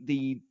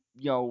 the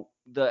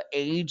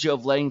age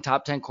of letting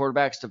top 10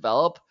 quarterbacks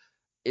develop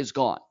is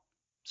gone.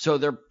 So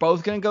they're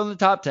both going to go in the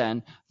top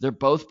 10. They're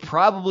both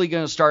probably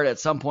going to start at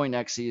some point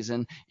next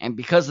season. And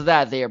because of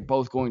that, they are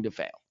both going to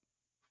fail.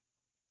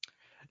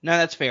 No,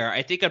 that's fair.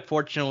 I think,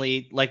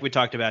 unfortunately, like we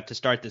talked about to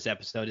start this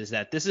episode, is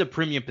that this is a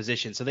premium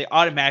position, so they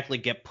automatically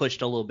get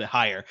pushed a little bit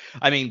higher.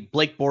 I mean,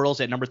 Blake Bortles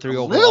at number 3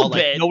 overall,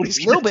 like nobody's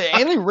a little gonna bit.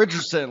 Anthony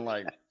Richardson,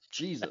 like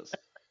Jesus.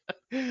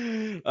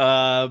 Blaine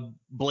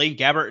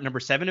Gabbert at number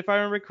 7, if I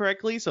remember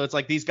correctly. So it's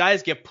like these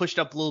guys get pushed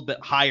up a little bit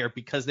higher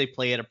because they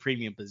play at a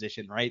premium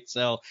position, right?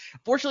 So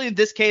fortunately, in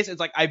this case, it's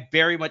like I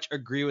very much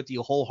agree with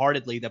you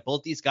wholeheartedly that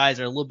both these guys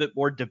are a little bit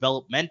more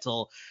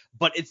developmental,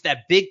 but it's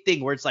that big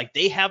thing where it's like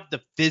they have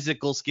the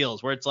physical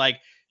skills where it's like,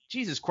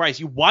 Jesus Christ,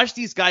 you watch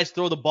these guys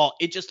throw the ball,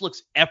 it just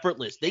looks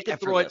effortless. They can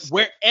throw it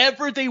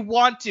wherever they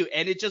want to,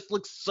 and it just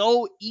looks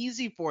so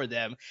easy for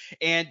them.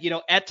 And,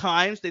 at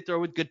times they throw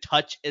with good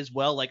touch as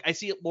well. Like, I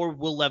see it more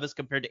Will Levis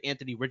compared to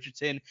Anthony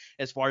Richardson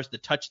as far as the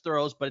touch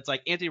throws, but it's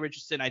like Anthony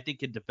Richardson, I think,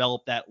 can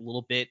develop that a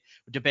little bit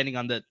depending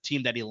on the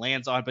team that he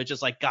lands on. But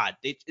just like, God,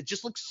 it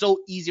just looks so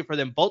easy for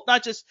them, both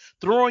not just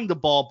throwing the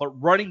ball, but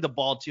running the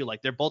ball too.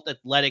 Like, they're both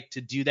athletic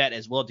to do that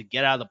as well, to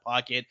get out of the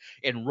pocket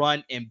and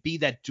run and be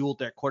that dual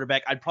threat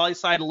quarterback. I'd probably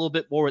side a little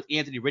bit more with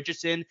Anthony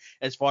Richardson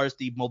as far as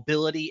the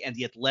mobility and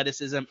the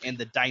athleticism and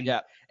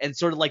the and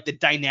sort of like the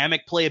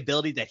dynamic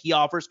playability that he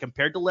offers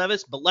compared to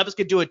Levis. But Levis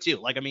could do it too.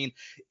 Like, I mean,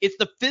 it's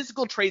the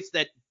physical traits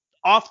that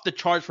off the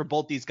charts for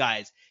both these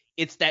guys.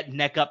 It's that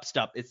neck up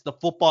stuff. It's the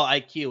football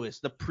IQ. It's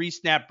the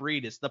pre-snap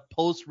read. It's the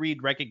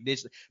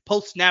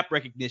post-snap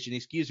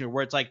recognition,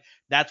 where it's like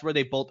that's where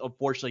they both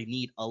unfortunately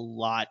need a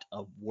lot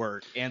of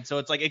work. And so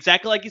it's like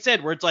exactly like you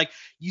said, where it's like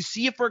you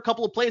see it for a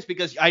couple of plays,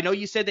 because I know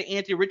you said that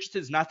Anthony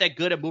Richardson is not that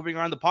good at moving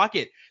around the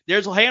pocket.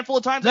 There's a handful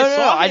of times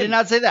I did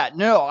not say that.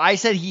 No, I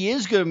said he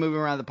is good at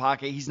moving around the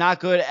pocket. He's not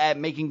good at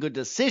making good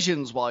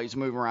decisions while he's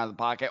moving around the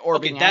pocket or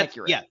being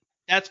accurate. Yeah.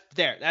 That's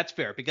fair. That's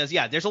fair because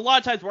there's a lot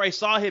of times where I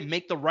saw him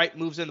make the right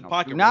moves in the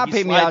pocket. You're not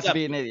paying me out to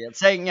be an idiot.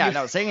 Saying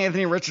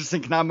Anthony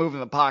Richardson cannot move in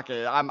the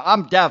pocket.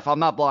 I'm deaf. I'm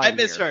not blind.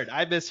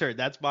 I misheard.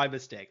 That's my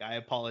mistake. I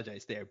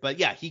apologize there. But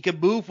yeah, he can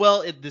move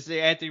well. This is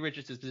Anthony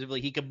Richardson specifically.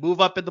 He can move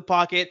up in the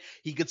pocket.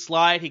 He could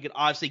slide. He could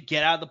obviously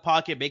get out of the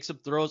pocket, make some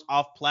throws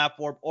off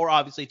platform, or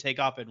obviously take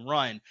off and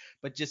run.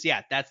 But just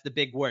that's the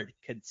big word,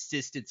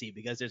 consistency.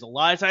 Because there's a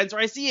lot of times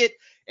where I see it,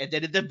 and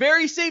then in the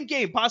very same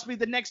game, possibly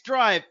the next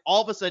drive,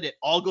 all of a sudden it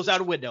all goes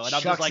out a window, and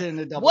I'm just like,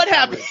 what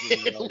happened?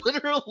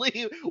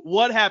 Literally,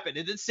 what happened?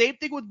 And the same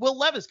thing with Will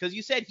Levis, because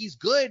you said he's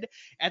good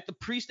at the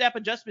pre-snap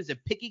adjustments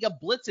and picking up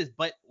blitzes,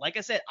 but like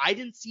I said, I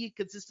didn't see it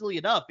consistently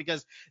enough,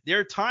 because there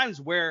are times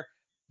where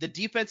the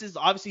defense is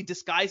obviously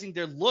disguising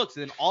their looks,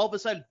 and then all of a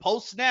sudden,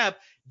 post-snap,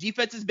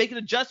 defense is making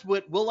an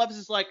adjustment. Will Levis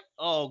is like,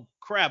 oh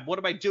crap, what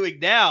am I doing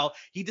now?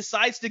 He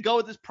decides to go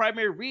with his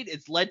primary read.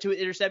 It's led to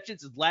interceptions.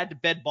 It's led to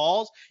bad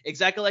balls.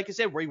 Exactly like I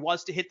said, where he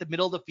wants to hit the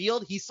middle of the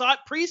field. He saw it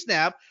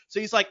pre-snap,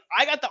 so he's like,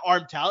 I got the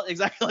arm talent.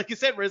 Exactly like you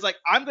said, where he's like,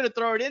 I'm going to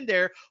throw it in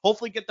there,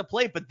 hopefully get the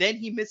play. But then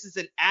he misses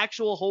an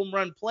actual home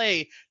run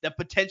play that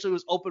potentially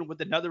was open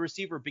with another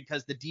receiver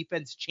because the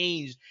defense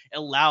changed and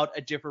allowed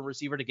a different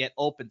receiver to get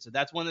open. So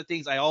that's one of the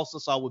things I also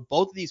saw with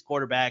both of these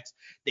quarterbacks.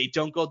 They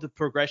don't go the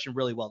progression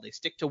really well. They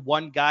stick to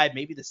one guy,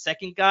 maybe the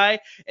second guy,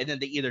 and then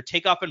they either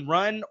take off and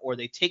run, or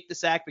they take the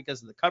sack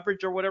because of the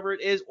coverage or whatever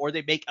it is, or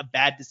they make a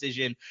bad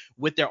decision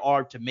with their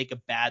arm to make a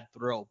bad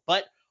throw.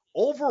 But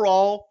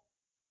overall,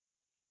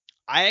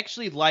 I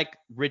actually like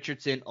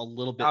Richardson a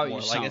little bit more.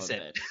 Like I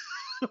said,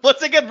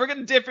 once again, we're going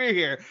to differ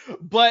here,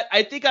 but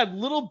I think I'm a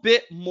little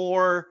bit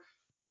more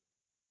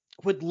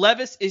with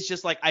Levis. Is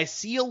just like, I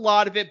see a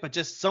lot of it, but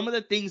just some of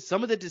the things,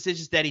 some of the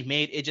decisions that he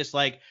made, it just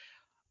like,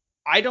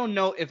 I don't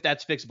know if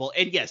that's fixable.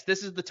 And yes,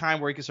 this is the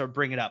time where you can start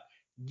bringing it up.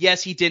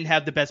 Yes, he didn't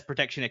have the best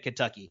protection at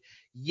Kentucky.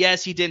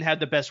 Yes, he didn't have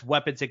the best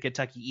weapons at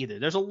Kentucky either.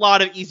 There's a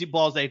lot of easy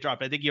balls that he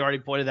dropped. I think you already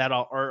pointed that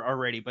out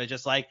already. But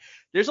just like,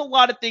 there's a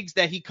lot of things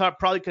that he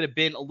probably could have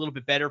been a little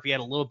bit better if he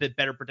had a little bit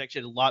better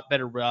protection, a lot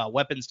better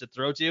weapons to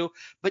throw to.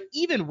 But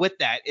even with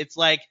that, it's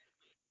like,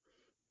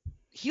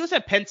 he was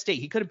at Penn State.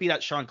 He could have beat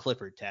out Sean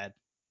Clifford, Tad.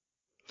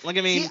 Like,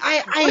 I mean, see,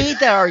 I hate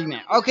that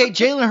argument. Okay,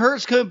 Jalen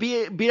Hurts couldn't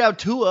beat out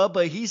Tua,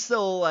 but he's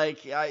still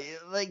like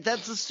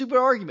that's a stupid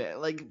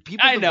argument. Like,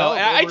 people. I know.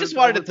 I just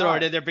wanted to throw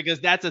it in there because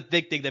that's a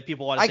big thing that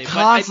people want to say. I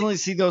constantly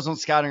see those on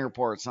scouting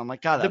reports. I'm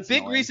like, God, that's the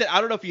big annoying. reason.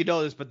 I don't know if you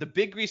know this, but the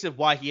big reason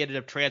why he ended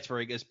up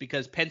transferring is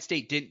because Penn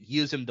State didn't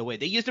use him the way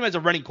they used him as a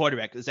running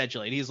quarterback,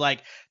 essentially. And he's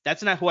like,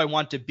 that's not who I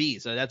want to be.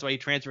 So that's why he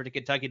transferred to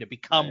Kentucky to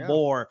become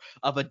more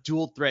of a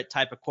dual threat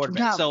type of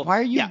quarterback. Now, so why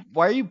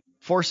are you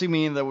forcing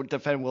me in the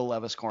defend Will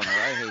Levis corner?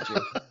 I hate you.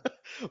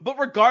 But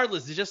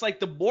regardless, it's just like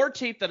the more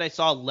tape that I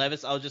saw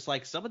Levis, I was just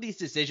like, some of these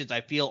decisions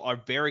I feel are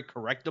very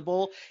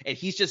correctable, and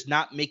he's just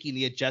not making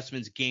the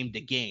adjustments game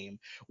to game.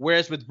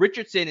 Whereas with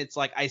Richardson, it's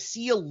like I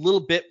see a little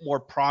bit more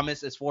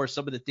promise as far as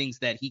some of the things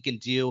that he can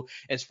do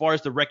as far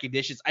as the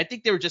recognitions. I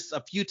think there were just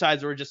a few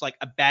times where it was just like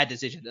a bad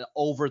decision, an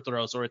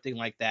overthrow or a thing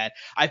like that.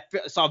 I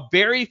saw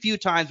very few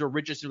times where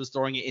Richardson was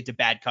throwing it into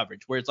bad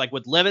coverage, where it's like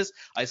with Levis,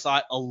 I saw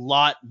it a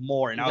lot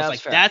more. And I was like,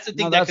 fair. That's the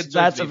thing that concerns me.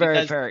 That's a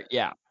very fair,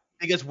 yeah.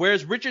 Because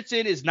whereas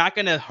Richardson is not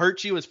going to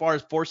hurt you as far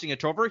as forcing a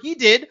turnover, he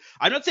did.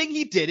 I'm not saying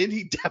he didn't.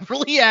 He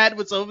definitely had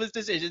with some of his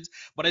decisions,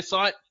 but I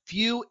saw it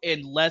few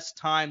and less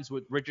times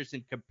with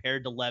Richardson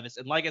compared to Levis.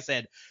 And like I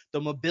said, the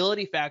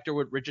mobility factor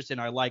with Richardson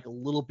I like a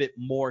little bit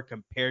more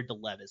compared to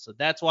Levis. So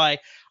that's why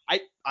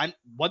I'm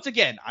once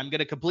again, I'm going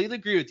to completely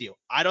agree with you.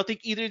 I don't think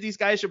either of these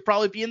guys should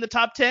probably be in the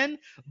top 10,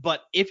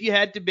 but if you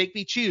had to make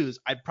me choose,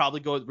 I'd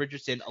probably go with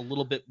Richardson a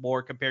little bit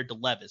more compared to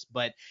Levis.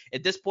 But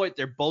at this point,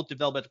 they're both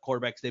developmental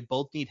quarterbacks. They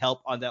both need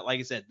help on that. Like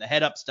I said, the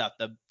head up stuff,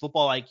 the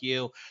football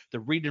IQ,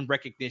 the read and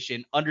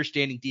recognition,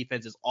 understanding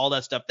defenses, all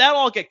that stuff. That'll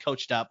all get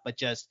coached up, but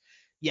just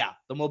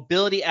the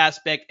mobility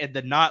aspect and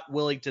the not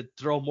willing to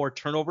throw more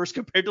turnovers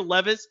compared to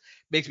Levis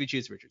makes me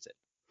choose Richardson.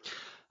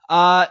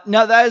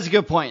 No, that is a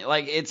good point.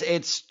 Like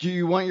it's do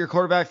you want your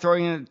quarterback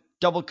throwing in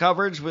double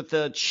coverage with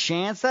the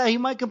chance that he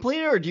might complete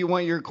it, or do you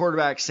want your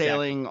quarterback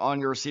sailing on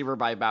your receiver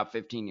by about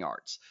 15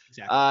 yards?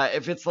 Exactly.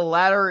 If it's the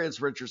latter,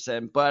 it's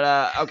Richardson.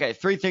 But okay,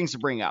 3 things to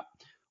bring up.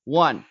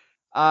 1,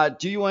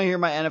 do you want to hear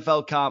my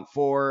NFL comp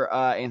for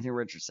Anthony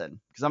Richardson?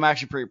 Because I'm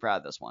actually pretty proud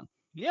of this one.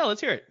 Yeah,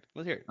 let's hear it.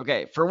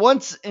 Okay, for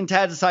once in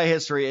Tadasai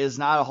history, is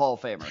not a Hall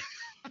of Famer.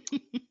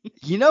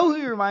 You know who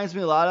he reminds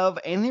me a lot of?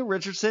 Anthony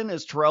Richardson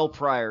is Terrell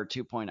Pryor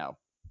 2.0.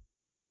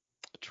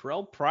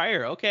 Terrell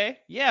Pryor, okay.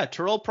 Yeah,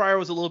 Terrell Pryor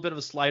was a little bit of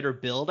a slider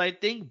build, I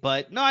think,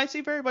 but no, I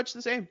see very much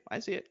the same. I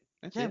see it.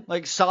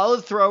 Like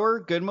solid thrower,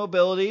 good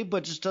mobility,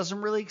 but just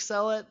doesn't really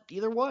excel at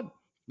either one.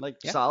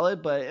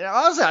 Solid, but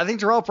honestly, I think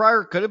Terrell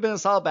Pryor could have been a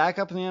solid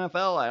backup in the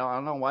NFL. I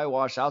don't know why he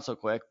washed out so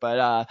quick, but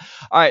all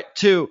right,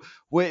 two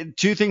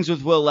things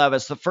with Will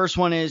Levis. The first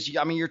one is,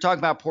 I mean, you're talking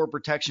about poor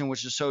protection,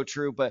 which is so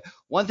true, but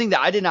one thing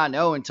that I did not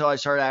know until I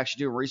started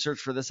actually doing research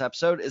for this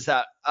episode is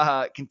that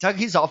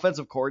Kentucky's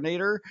offensive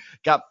coordinator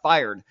got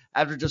fired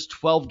after just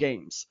 12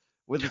 games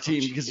with the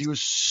team because he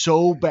was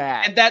so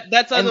bad. And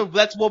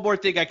that's one more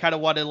thing I kind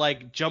of want to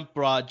like jump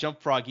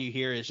frog you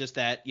here is just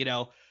that,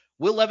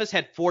 Will Levis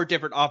had 4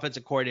 different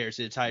offensive coordinators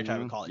the entire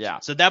time in college.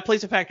 Yeah. So that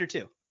plays a factor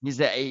too.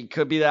 He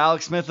could be the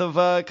Alex Smith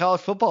of college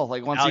football.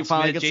 Like once he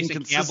finally gets Jason some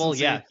consistency.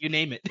 Campbell, you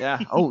name it. Yeah.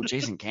 Oh,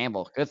 Jason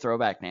Campbell. Good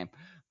throwback name.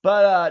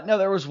 But no,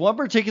 there was one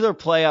particular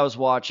play I was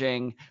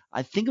watching.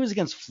 I think it was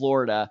against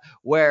Florida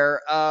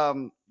where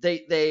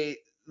they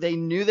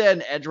knew that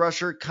an edge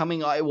rusher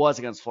coming. It was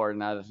against Florida.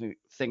 Now that I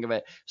think of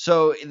it.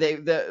 So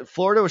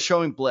Florida was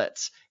showing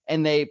blitz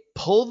and they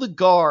pulled the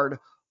guard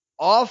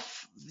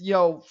off,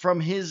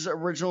 from his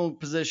original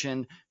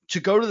position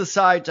to go to the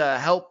side to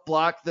help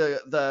block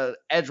the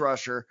edge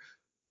rusher.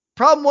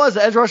 Problem was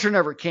the edge rusher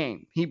never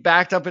came. He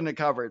backed up into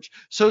coverage.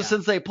 So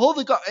since they pulled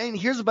the guard, and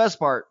here's the best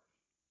part.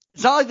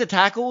 It's not like the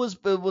tackle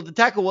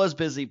was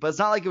busy, but it's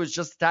not like it was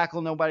just the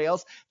tackle, nobody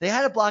else. They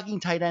had a blocking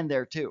tight end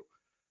there too.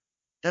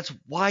 That's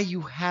why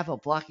you have a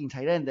blocking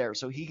tight end there,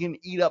 so he can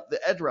eat up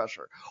the edge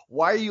rusher.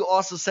 Why are you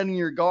also sending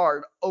your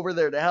guard over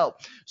there to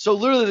help? So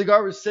literally the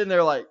guard was sitting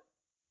there like,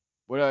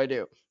 what do I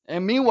do?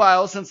 And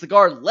meanwhile, since the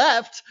guard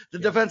left, the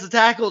defensive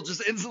tackle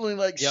just instantly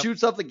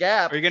shoots up the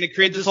gap. Are you going to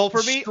create this hole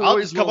for me? I'll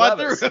just come on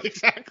through.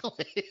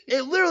 Exactly.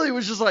 It literally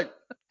was just like,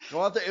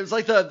 go out there. It was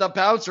like the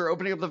bouncer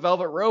opening up the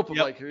velvet rope. I'm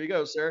like, here you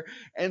go, sir.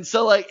 And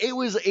so he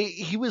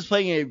was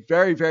playing a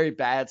very, very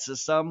bad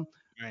system,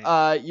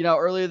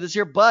 earlier this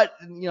year. But,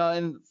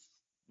 and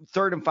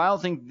third and final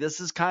thing, this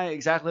is kind of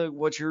exactly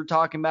what you're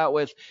talking about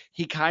with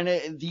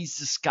these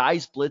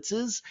disguised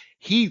blitzes.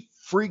 He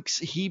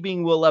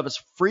being Will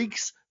Levis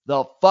freaks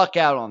the fuck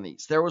out on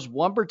these. There was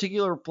one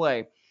particular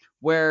play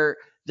where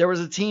there was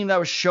a team that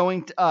was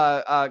showing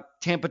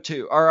Tampa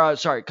 2 or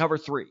cover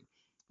 3,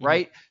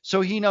 right? Mm-hmm.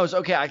 So he knows,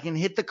 okay, I can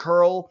hit the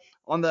curl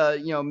on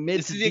the mid.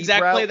 This to is deep the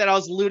exact route. Play that I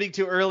was alluding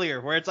to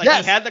earlier, where it's like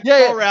he had the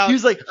curl route. He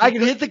was like, I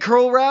can hit the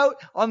curl route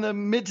on the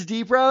mid to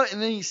deep route,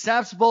 and then he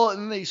snaps the ball,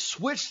 and then they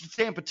switch to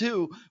Tampa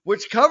 2,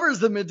 which covers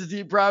the mid to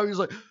deep route. He was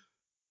like,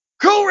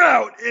 curl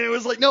route, and it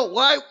was like, no,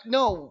 why?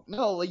 No,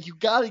 like you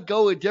got to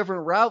go a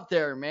different route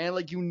there, man.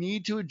 Like you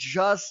need to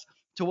adjust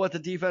to what the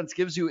defense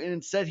gives you, and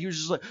instead he was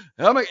just like,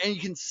 oh my, and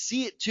you can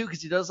see it too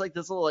because he does like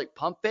this little like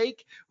pump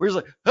fake where he's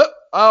like,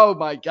 oh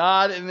my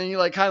god, and then he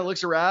like kind of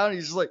looks around, and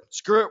he's just like,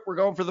 screw it, we're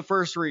going for the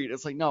first read.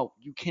 It's like, no,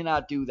 you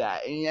cannot do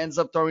that, and he ends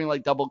up throwing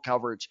like double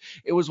coverage.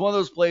 It was one of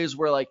those plays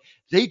where like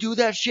they do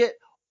that shit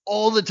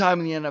all the time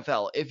in the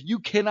NFL. If you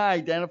cannot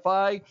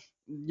identify,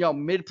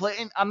 mid play,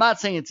 and I'm not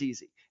saying it's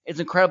easy. It's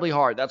incredibly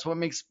hard. That's what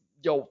makes,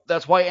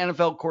 that's why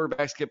NFL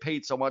quarterbacks get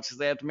paid so much because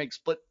they have to make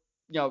split,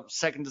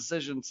 second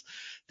decisions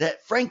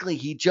that frankly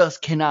he just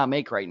cannot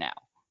make right now.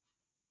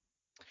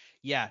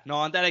 Yeah, no,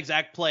 on that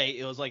exact play,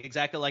 it was like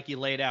exactly like you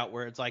laid out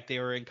where it's like they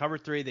were in cover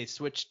 3, they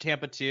switched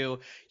Tampa 2.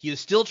 He was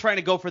still trying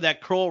to go for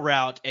that curl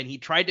route, and he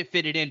tried to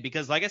fit it in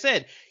because, like I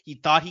said, he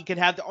thought he could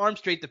have the arm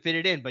straight to fit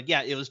it in. But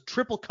yeah, it was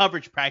triple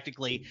coverage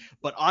practically.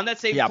 But on that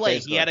same play,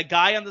 basically, he had a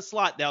guy on the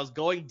slot that was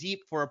going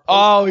deep for a post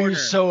corner. He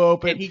was so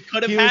open. And he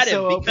could have had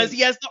him because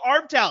he has the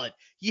arm talent.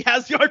 he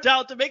has the arm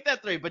talent to make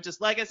that three. But just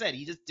like I said,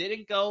 he just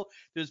didn't go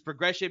to his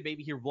progression.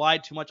 Maybe he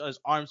relied too much on his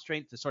arm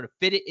strength to sort of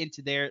fit it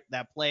into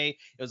that play.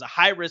 It was a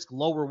high risk,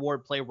 low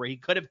reward play where he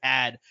could have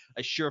had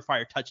a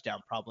surefire touchdown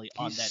probably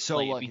on He's that so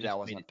play. lucky that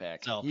wasn't a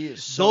pick. So He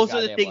is so those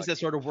are the goddamn things that lucky.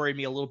 sort of worry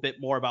me a little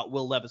bit more about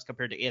Will Levis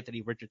compared to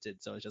Anthony Richardson.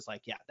 So it's just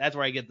like, yeah, that's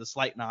where I get the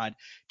slight nod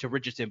to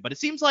Richardson. But it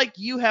seems like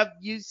you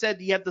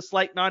said you have the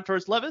slight nod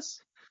towards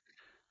Levis.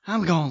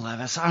 I'm going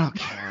Levis. I don't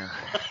care.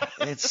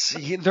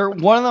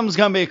 One of them's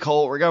gonna be a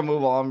Colt. We're gonna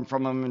move on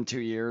from them in 2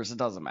 years. It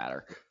doesn't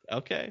matter.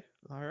 Okay.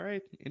 All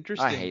right.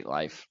 Interesting. I hate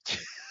life.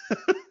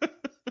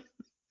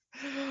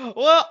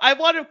 Well, I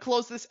want to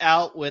close this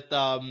out with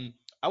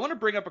I want to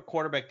bring up a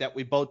quarterback that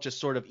we both just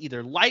sort of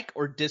either like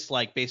or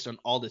dislike based on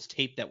all this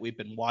tape that we've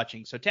been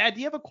watching. So, Tad,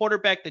 do you have a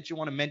quarterback that you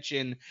want to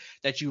mention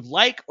that you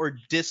like or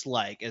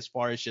dislike as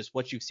far as just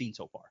what you've seen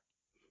so far?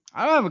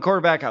 I don't have a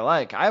quarterback I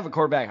like. I have a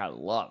quarterback I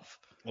love.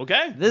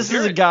 Okay. This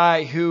is a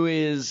guy who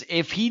is,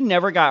 if he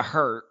never got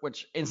hurt,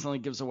 which instantly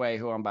gives away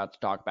who I'm about to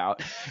talk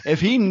about,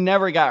 if he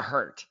never got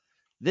hurt,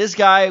 this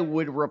guy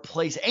would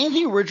replace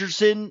Anthony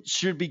Richardson.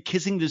 Should be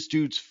kissing this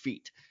dude's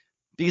feet.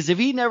 Because if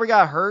he never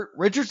got hurt,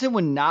 Richardson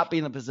would not be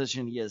in the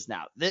position he is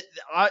now.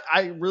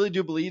 I really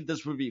do believe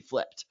this would be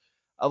flipped.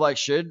 Of like,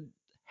 should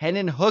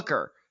Hendon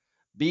Hooker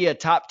be a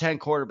top 10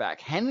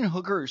 quarterback? Hendon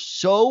Hooker is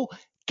so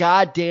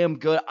goddamn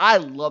good. I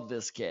love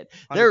this kid.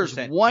 There's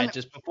one. And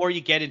just before you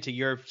get into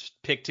your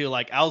pick too,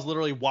 like I was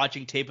literally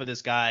watching tape of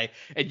this guy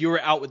and you were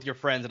out with your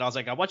friends and I was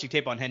like, I'm watching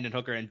tape on Hendon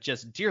Hooker and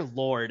just, dear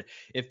Lord,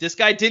 if this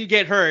guy didn't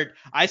get hurt,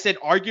 I said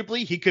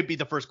arguably he could be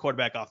the first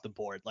quarterback off the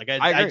board. Like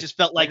I just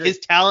felt like his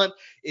talent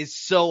is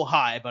so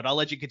high, but I'll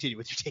let you continue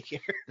with your take here.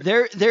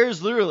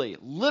 There's literally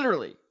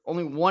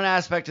only one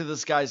aspect of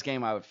this guy's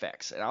game I would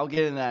fix, and I'll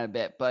get into that in a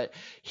bit. But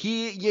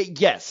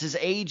yes, his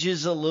age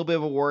is a little bit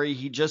of a worry.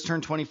 He just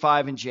turned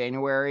 25 in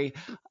January.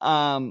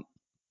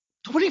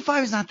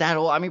 25 is not that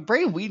old. I mean,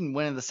 Brandon Whedon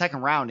went in the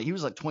second round, and he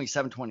was like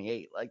 27,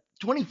 28. Like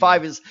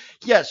 25 is,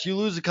 yes, you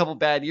lose a couple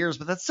bad years,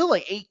 but that's still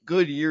like 8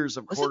 good years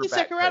of quarterback. Was it the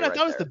second round? I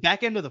thought it was the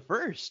back end of the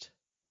first.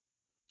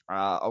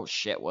 Oh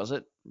shit, was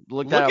it?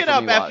 Look it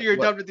up after you're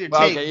done with your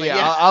tape. Okay,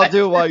 yeah, I'll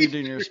do it while you're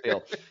doing your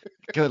spiel.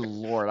 Good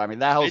Lord. I mean,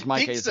 that helps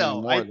my case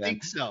even more. I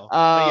think so.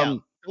 Yeah,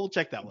 we'll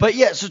check that one. But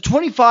yeah, so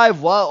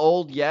 25, while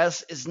old,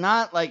 yes, is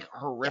not like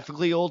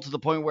horrifically old to the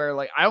point where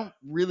like I don't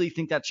really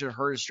think that should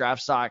hurt his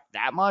draft stock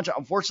that much.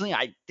 Unfortunately,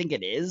 I think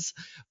it is,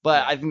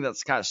 but I think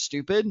that's kind of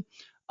stupid.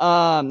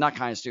 Not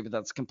kind of stupid.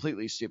 That's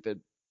completely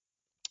stupid.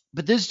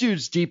 But this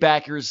dude's deep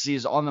accuracy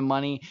is on the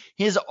money.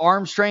 His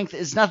arm strength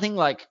is nothing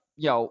like,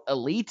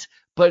 elite,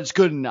 but it's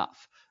good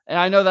enough. And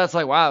I know that's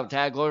like, wow,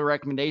 tag low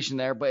recommendation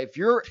there. But if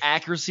your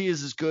accuracy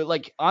is as good,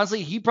 like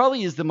honestly, he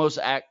probably is the most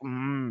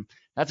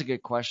that's a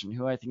good question.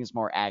 Who I think is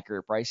more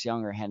accurate, Bryce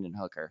Young or Hendon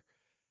Hooker?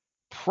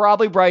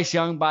 Probably Bryce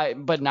Young, but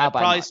not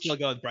by much. Probably still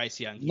go with Bryce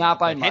Young. Not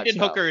by much. Hendon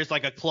Hooker is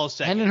like a close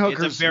second. Hendon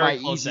Hooker is my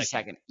easy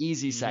second.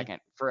 Easy second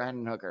for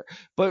Hendon Hooker.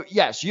 But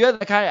yes, you had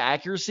that kind of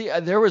accuracy.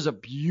 There was a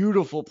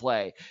beautiful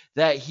play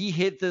that he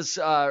hit this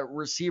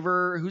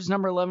receiver. Who's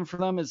number 11 for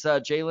them? Is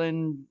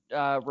Jalen?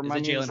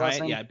 Remind me Jalen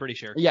Hyatt? Yeah, I'm pretty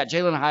sure. Yeah,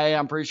 Jalen Hyatt.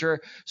 I'm pretty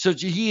sure. So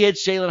he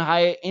hits Jalen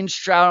Hyatt in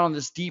Stroud on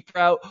this deep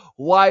route,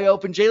 wide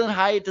open. Jalen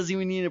Hyatt doesn't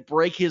even need to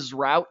break his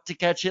route to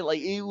catch it. Like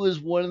it was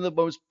one of the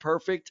most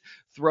perfect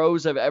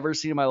throws I've ever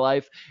seen in my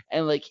life.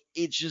 And like,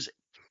 it's just,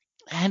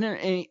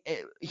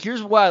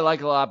 here's what I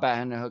like a lot about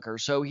Hendon Hooker.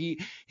 So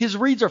his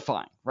reads are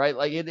fine, right?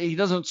 Like he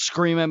doesn't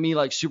scream at me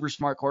like super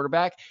smart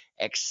quarterback,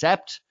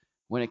 except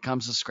when it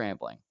comes to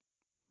scrambling.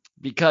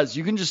 Because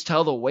you can just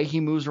tell the way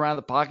he moves around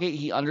the pocket,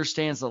 he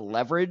understands the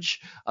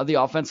leverage of the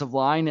offensive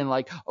line. And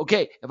like,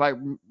 okay, if I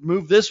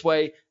move this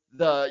way,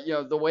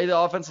 the way the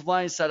offensive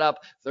line is set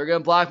up, they're going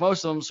to block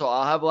most of them. So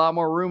I'll have a lot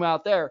more room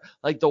out there.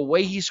 Like the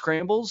way he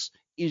scrambles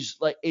is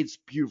like, it's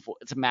beautiful.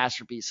 It's a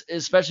masterpiece,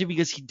 especially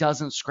because he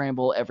doesn't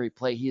scramble every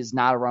play. He is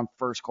not a run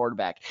first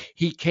quarterback.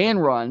 He can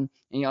run and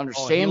he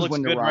understands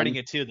when to run. Running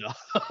it too,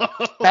 though.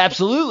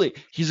 Absolutely.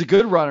 He's a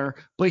good runner,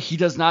 but he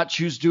does not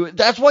choose to do it.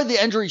 That's why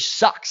the injury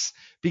sucks,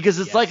 because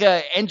it's like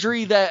an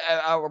injury that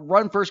a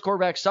run first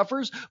quarterback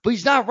suffers, but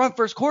he's not a run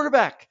first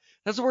quarterback.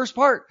 That's the worst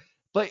part.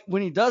 But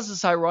when he does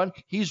decide run,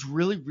 he's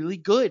really, really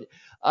good.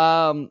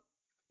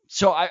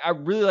 So I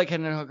really like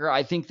Hendon Hooker.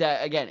 I think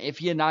that, again, if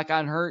he had not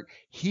gotten hurt,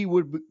 he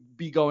would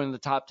be going in the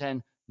top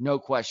 10, no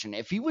question.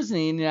 If he was an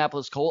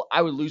Indianapolis Colt,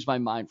 I would lose my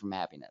mind from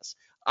happiness.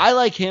 I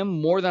like him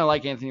more than I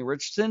like Anthony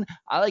Richardson.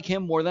 I like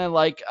him more than I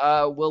like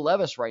Will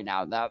Levis right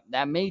now.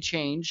 That may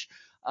change.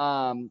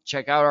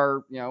 Check out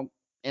our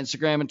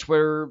Instagram and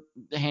Twitter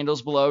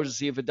handles below to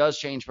see if it does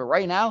change. But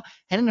right now,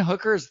 Hendon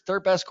Hooker is the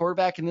third best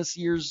quarterback in this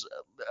year's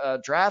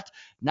draft,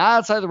 not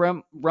outside the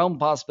realm of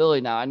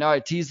possibility. Now, I know I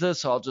teased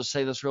this, so I'll just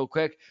say this real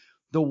quick.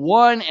 The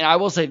one, and I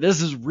will say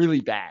this is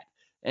really bad,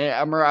 and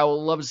I would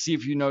love to see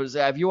if you notice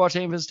that. Have you watched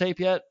any of his tape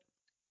yet?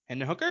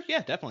 Hendon Hooker? Yeah,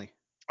 definitely.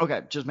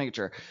 Okay, just making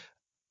sure.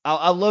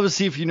 I'd love to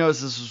see if you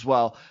notice this as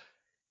well.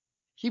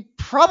 He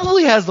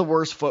probably has the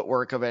worst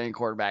footwork of any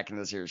quarterback in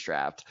this year's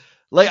draft.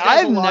 Like he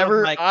does a lot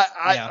of like,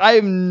 yeah.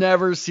 I've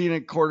never seen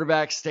a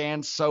quarterback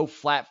stand so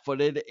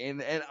flat-footed,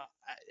 and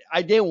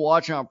I didn't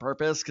watch it on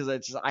purpose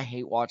because I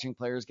hate watching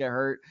players get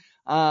hurt.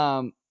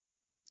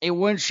 It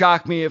wouldn't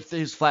shock me if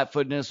his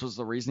flat-footedness was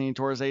the reasoning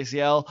towards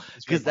ACL,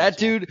 It's very because that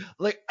possible.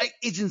 dude,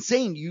 it's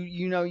insane.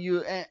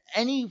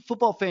 Any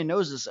football fan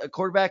knows this. A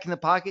quarterback in the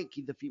pocket,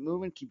 keep the feet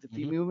moving,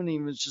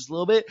 even if it's just a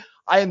little bit.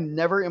 I have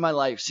never in my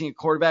life seen a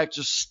quarterback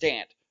just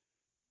stand.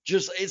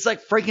 It's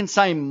like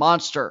Frankenstein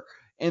monster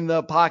in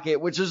the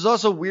pocket, which is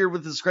also weird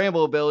with the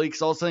scramble ability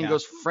because all of a sudden Yeah.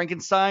 goes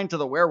Frankenstein to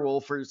the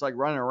werewolf who's like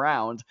running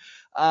around.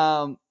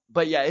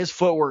 But yeah, his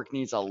footwork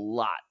needs a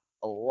lot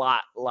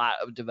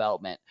of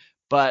development.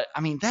 But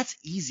I mean, that's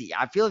easy.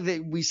 I feel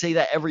like we say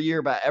that every year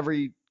about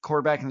every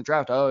quarterback in the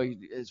draft. Oh,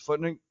 his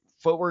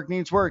footwork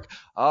needs work.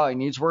 Oh, he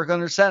needs work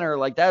under center.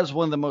 Like that is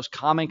one of the most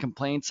common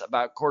complaints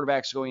about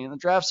quarterbacks going in the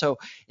draft. So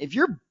if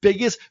your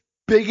biggest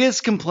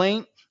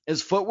complaint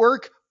is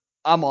footwork,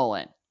 I'm all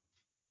in.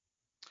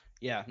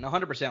 Yeah, no,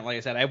 100%. Like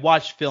I said, I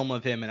watched film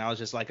of him, and I was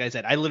just like I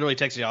said, I literally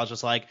texted you. I was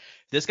just like,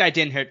 this guy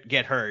didn't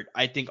get hurt.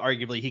 I think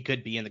arguably he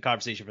could be in the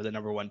conversation for the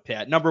number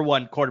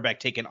one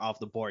quarterback taken off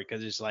the board,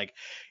 because it's like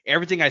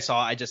everything I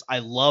saw, I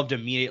loved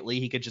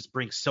immediately. He could just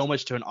bring so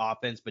much to an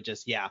offense, but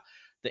just yeah.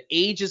 The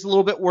age is a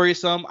little bit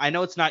worrisome. I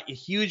know it's not a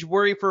huge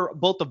worry for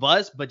both of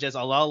us, but just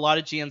a lot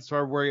of GMs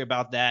are worried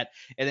about that.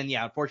 And then,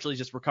 yeah, unfortunately,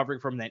 just recovering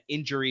from that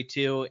injury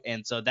too.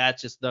 And so that's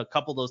just the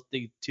couple of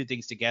those two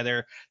things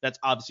together. That's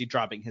obviously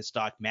dropping his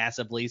stock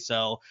massively.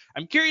 So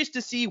I'm curious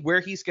to see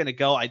where he's going to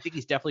go. I think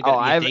he's definitely going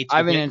to be a day two. I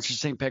have an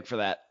interesting pick for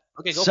that.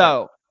 Okay, go for it.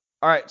 All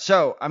right.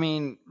 So, I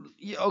mean,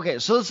 okay.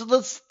 So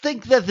let's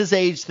think that this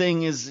age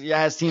thing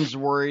has teams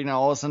worried.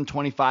 All of a sudden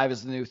 25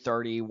 is the new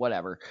 30,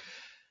 whatever.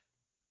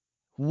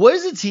 What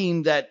is a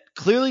team that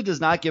clearly does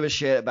not give a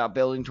shit about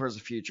building towards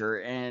the future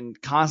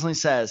and constantly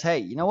says, hey,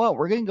 you know what?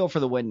 We're going to go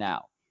for the win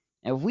now.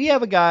 And if we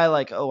have a guy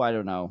like, I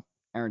don't know,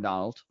 Aaron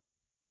Donald,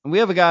 and we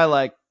have a guy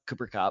like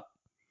Cooper Kupp,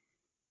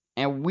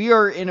 and we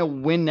are in a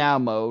win now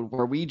mode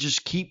where we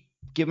just keep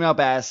giving up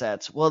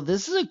assets. Well,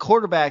 this is a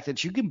quarterback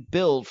that you can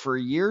build for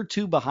a year or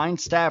two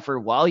behind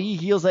Stafford while he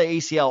heals that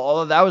ACL.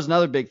 Although that was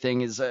another big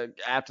thing is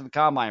after the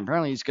combine,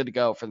 apparently he's good to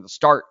go for the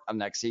start of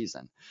next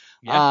season.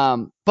 Yeah.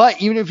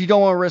 But even if you don't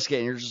want to risk it,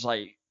 and you're just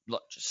like,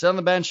 look, just sit on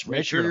the bench,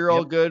 make sure you're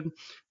all good.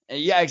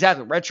 Yeah,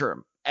 exactly. Redshirt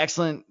him.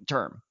 Excellent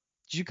term.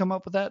 Did you come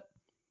up with that?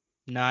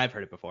 No, I've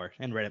heard it before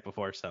and read it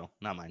before, so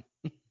not mine.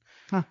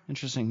 Huh,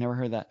 interesting. Never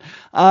heard that.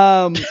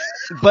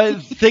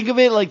 But think of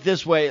it like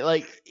this way.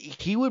 Like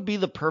he would be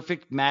the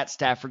perfect Matt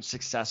Stafford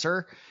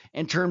successor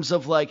in terms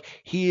of like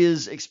he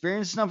is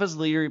experienced enough as a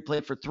leader. He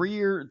played for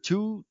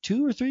 2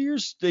 or 3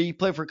 years. He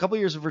played for a couple of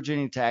years at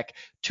Virginia Tech,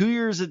 2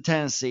 years at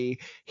Tennessee.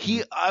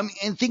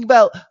 And think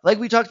about, like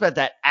we talked about,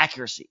 that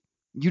accuracy.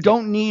 You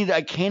don't need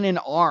a cannon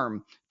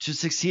arm to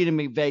succeed in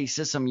McVay's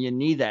system. You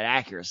need that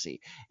accuracy.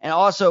 And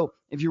also,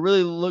 if you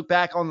really look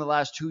back on the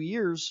last 2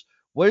 years,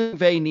 what does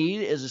McVay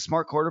need is a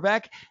smart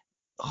quarterback.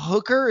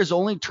 Hooker has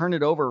only turned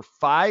it over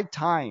 5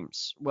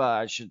 times.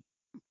 Well,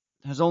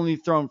 has only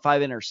thrown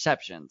 5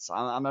 interceptions.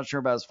 I'm not sure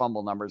about his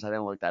fumble numbers. I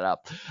didn't look that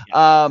up.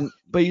 Yeah.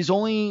 But he's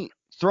only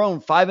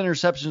thrown 5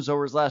 interceptions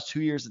over his last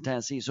 2 years in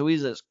Tennessee. So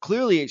he's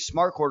clearly a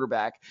smart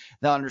quarterback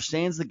that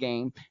understands the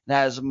game,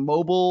 that has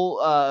mobile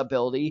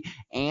ability,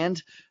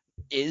 and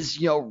is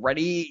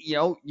ready.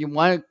 You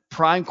want a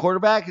prime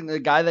quarterback and the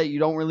guy that you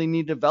don't really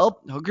need to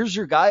develop. Hooker's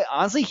your guy.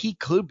 Honestly, he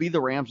could be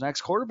the Rams'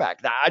 next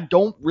quarterback. I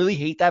don't really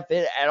hate that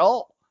fit at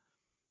all.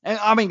 And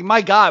I mean,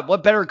 my God,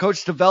 what better coach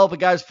to develop a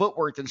guy's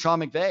footwork than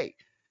Sean McVay?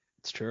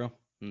 It's true.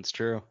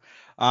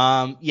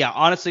 Yeah,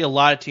 honestly, a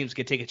lot of teams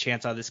could take a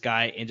chance on this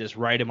guy and just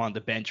ride him on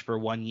the bench for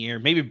 1 year,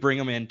 maybe bring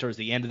him in towards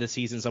the end of the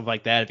season, something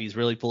like that. If he's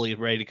really fully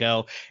ready to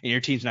go and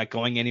your team's not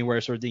going anywhere,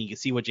 sort of thing, you can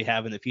see what you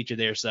have in the future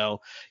there.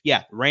 So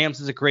yeah, Rams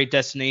is a great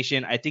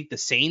destination. I think the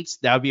Saints,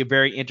 that would be a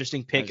very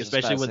interesting pick,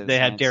 especially when they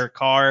have Derek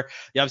Carr.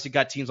 You obviously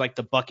got teams like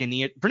the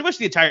Buccaneers, pretty much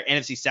the entire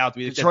NFC South.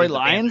 Detroit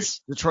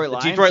Lions,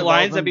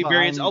 that'd be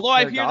very interesting. Although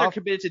I hear they're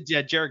committed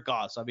to Jared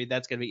Goff, so I mean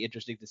that's gonna be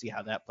interesting to see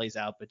how that plays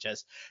out. But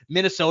just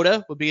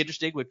Minnesota would be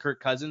interesting with Kirk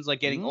Cousins like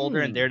getting older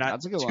and they're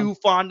not too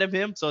fond of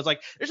him. So it's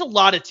like there's a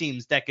lot of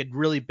teams that could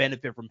really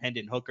benefit from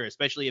Hendon Hooker,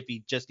 especially if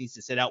he just needs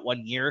to sit out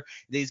 1 year.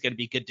 Then he's going to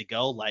be good to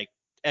go. Like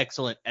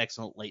excellent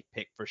late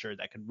pick for sure.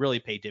 That could really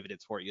pay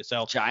dividends for you.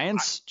 So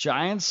Giants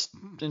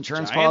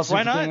insurance policy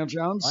for Daniel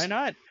Jones. Why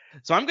not?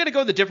 So I'm going to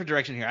go the different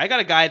direction here. I got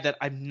a guy that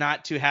I'm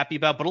not too happy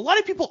about, but a lot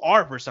of people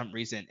are for some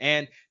reason.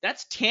 And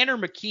that's Tanner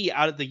McKee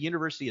out of the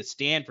University of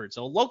Stanford.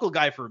 So a local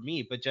guy for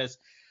me, but just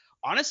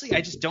honestly,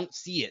 I just don't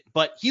see it.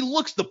 But he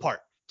looks the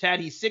part. Tad,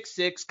 he's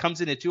 6'6",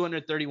 comes in at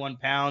 231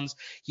 pounds.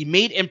 He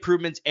made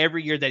improvements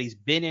every year that he's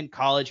been in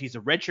college. He's a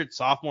redshirt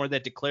sophomore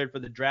that declared for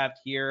the draft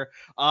here.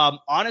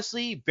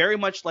 Honestly, very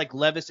much like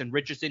Levis and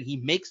Richardson, he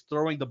makes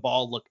throwing the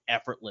ball look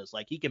effortless.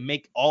 Like he can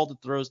make all the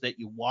throws that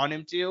you want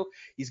him to.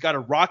 He's got a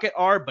rocket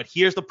arm, but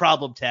here's the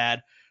problem,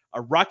 Tad.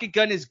 a rocket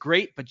gun is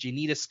great, but you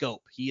need a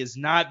scope. He is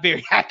not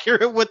very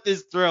accurate with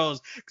his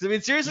throws. Because I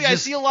mean, seriously, I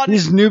see a lot of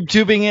he's noob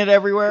tubing it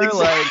everywhere.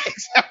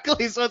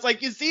 Exactly. So it's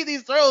like you see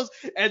these throws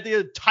and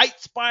the tight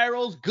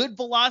spirals, good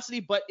velocity,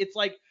 but it's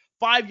like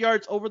 5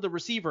 yards over the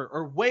receiver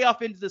or way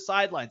off into the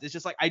sidelines. It's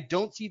just like I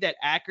don't see that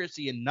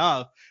accuracy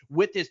enough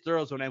with his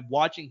throws when I'm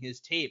watching his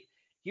tape.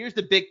 Here's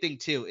the big thing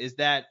too, is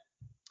that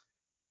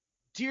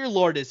dear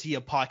Lord, is he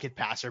a pocket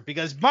passer?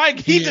 Because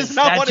he does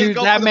not want to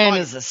go. That man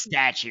is a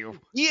statue.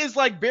 He is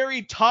like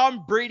very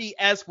Tom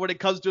Brady-esque when it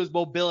comes to his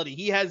mobility.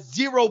 He has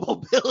zero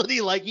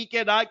mobility. Like he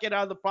cannot get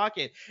out of the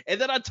pocket. And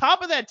then on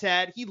top of that,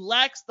 Tad, he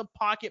lacks the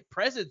pocket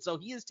presence. So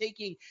he is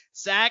taking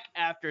sack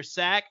after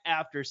sack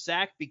after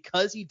sack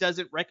because he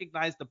doesn't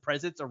recognize the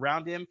presence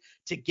around him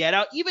to get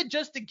out, even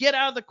just to get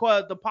out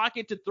of the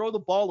pocket to throw the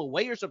ball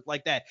away or something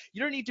like that.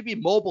 You don't need to be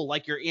mobile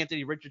like your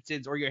Anthony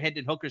Richardsons or your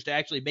Hendon Hookers to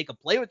actually make a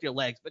play with your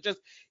legs, but just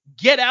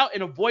get out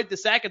and avoid the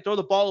sack and throw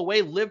the ball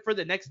away, live for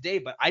the next day.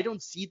 But I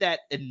don't see that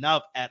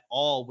enough at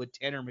all with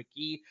Tanner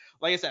McKee.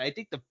 Like I said, I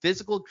think the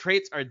physical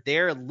traits are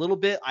there a little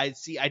bit. I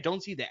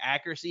don't see the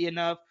accuracy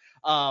enough.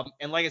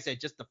 And like I said,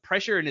 just the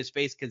pressure in his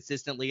face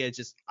consistently. It's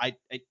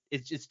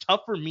just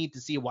tough for me to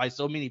see why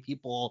so many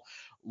people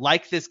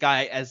like this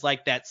guy as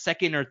like that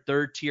second or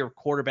third tier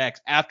quarterbacks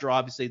after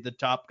obviously the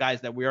top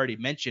guys that we already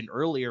mentioned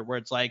earlier, where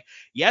it's like,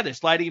 yeah, they're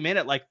sliding him in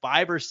at like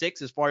 5 or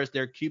 6 as far as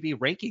their QB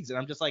rankings. And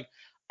I'm just like,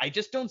 I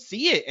just don't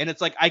see it. And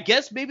it's like, I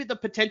guess maybe the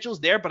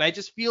potential's there, but I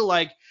just feel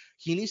like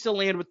he needs to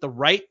land with the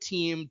right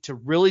team to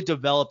really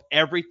develop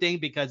everything,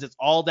 because it's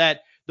all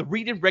that the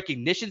read and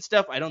recognition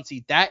stuff. I don't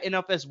see that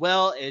enough as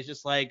well. It's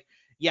just like,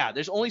 yeah,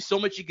 there's only so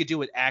much you could do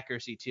with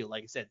accuracy too.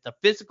 Like I said, the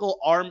physical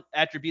arm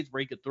attributes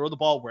where you could throw the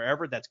ball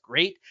wherever, that's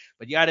great,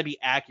 but you got to be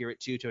accurate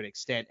too to an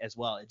extent as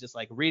well. It's just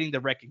like reading the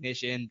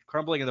recognition,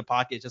 crumbling in the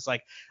pocket. It's just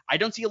like, I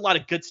don't see a lot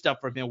of good stuff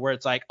from him where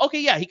it's like,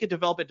 okay, yeah, he could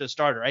develop into a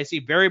starter. I see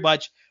very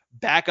much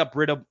backup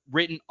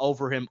written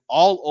over him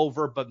all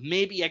over, but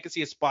maybe I could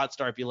see a spot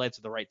start if he lands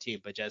to the right team.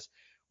 But just,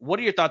 what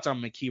are your thoughts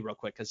on McKee real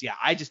quick? Because yeah,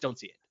 I just don't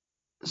see it.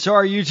 So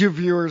our YouTube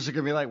viewers are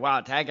gonna be like,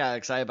 "Wow, Tag got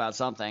excited about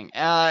something,"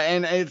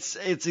 and it's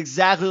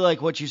exactly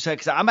like what you said.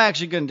 Because I'm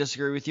actually gonna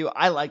disagree with you.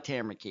 I like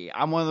Tanner McKee.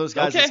 I'm one of those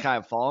guys that's kind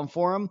of fallen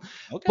for him.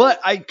 Okay. But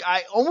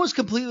I almost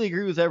completely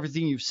agree with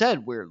everything you've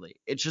said. Weirdly,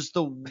 it's just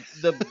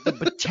the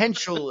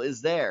potential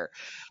is there.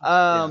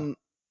 Yeah.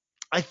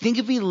 I think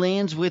if he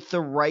lands with the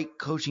right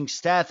coaching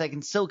staff, I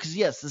can still, because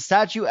yes, the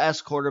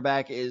statue-esque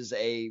quarterback is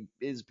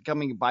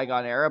becoming a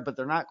bygone era, but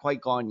they're not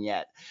quite gone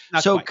yet.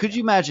 Could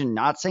you imagine,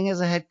 not saying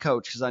as a head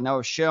coach, because I know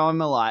I shit on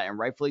him a lot, and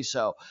rightfully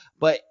so,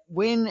 but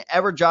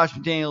whenever Josh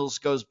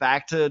McDaniels goes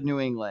back to New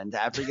England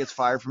after he gets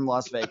fired from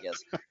Las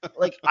Vegas,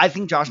 like, I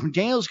think Josh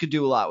McDaniels could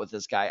do a lot with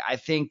this guy. I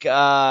think, like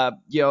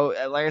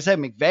I said,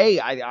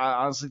 McVay, I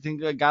honestly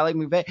think a guy like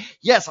McVay,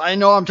 yes, I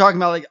know I'm talking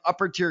about like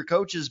upper tier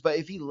coaches, but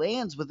if he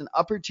lands with an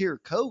upper tier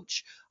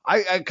coach,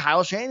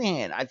 Kyle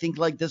Shanahan, I think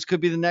like this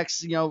could be the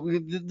next,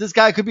 this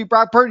guy could be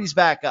Brock Purdy's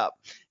backup.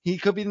 He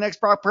could be the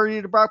next Brock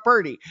Purdy to Brock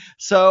Purdy.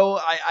 So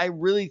I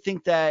really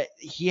think that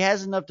he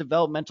has enough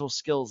developmental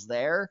skills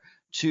there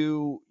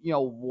to,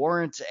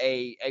 warrant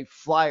a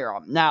flyer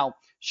on. Now,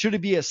 should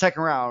it be a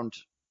second round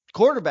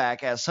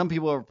quarterback, as some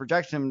people have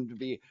projected him to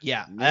be?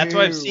 Yeah, that's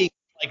what I'm seeing.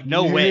 Like,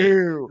 no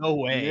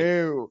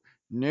way.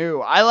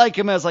 No. I like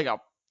him as like a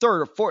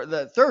third or fourth.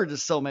 The third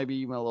is still maybe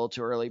even a little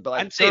too early, but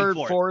like I'm saying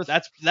fourth.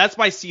 That's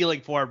my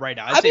ceiling for him right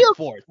now. I'd say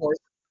fourth.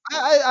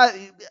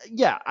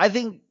 I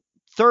think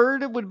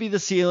third would be the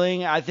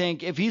ceiling. I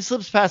think if he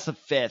slips past the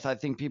fifth, I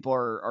think people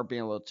are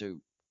being a little too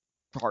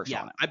harsh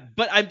on it.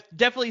 But I'm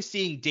definitely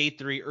seeing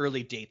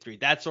early day three.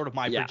 That's sort of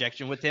my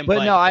projection with him.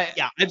 But no,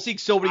 I'm seeing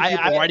so many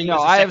people writing. No,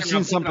 I have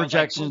seen some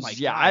projections.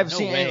 Like, I've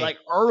seen it like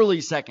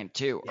early second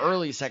too,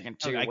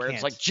 where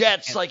it's like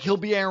Jets, like he'll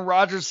be Aaron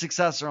Rodgers'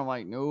 successor. I'm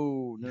like,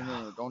 no,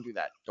 don't do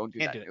that. Don't do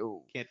that.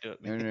 No. Can't do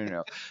it. Man.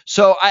 No.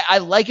 So I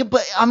like it,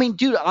 but I mean,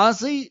 dude,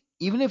 honestly,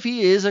 even if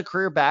he is a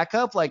career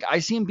backup, like I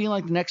see him being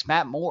like the next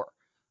Matt Moore,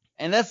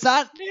 and that's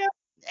not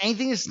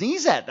anything to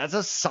sneeze at. That's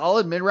a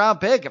solid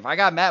mid-round pick. If I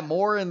got Matt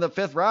Moore in the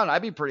 5th round,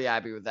 I'd be pretty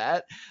happy with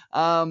that.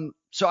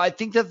 So I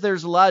think that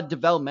there's a lot of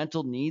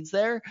developmental needs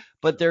there,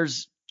 but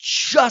there's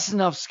just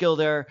enough skill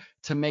there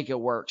to make it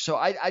work. So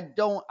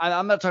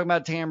I'm not talking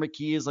about Tanner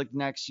McKee as like the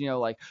next,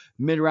 like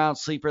mid-round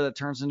sleeper that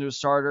turns into a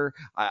starter.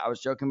 I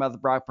was joking about the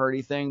Brock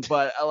Purdy thing,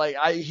 but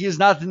he is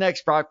not the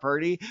next Brock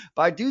Purdy.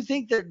 But I do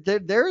think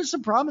that there is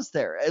some promise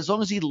there as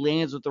long as he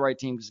lands with the right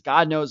team. Because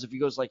God knows if he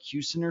goes like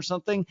Houston or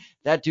something,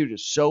 that dude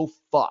is so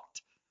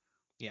fucked.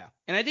 Yeah,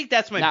 and I think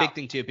that's my big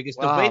thing too, because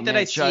the way that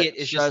I see it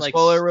is just like.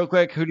 Spoiler real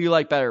quick. Who do you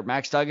like better,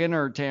 Max Duggan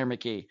or Tanner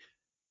McKee?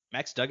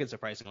 Max Duggan,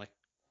 surprisingly.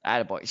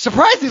 Attaboy.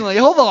 Surprisingly,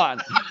 hold on.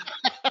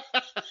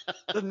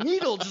 The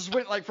needle just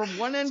went like from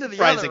one end to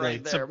the other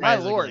right there. My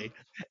Lord.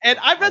 And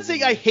I'm not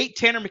saying I hate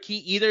Tanner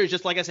McKee either. It's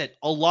just like I said,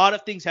 a lot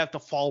of things have to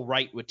fall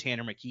right with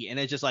Tanner McKee, and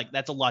it's just like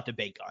that's a lot to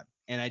bank on.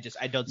 And I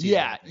don't see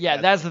that. Yeah,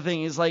 that's the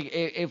thing. Is like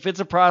if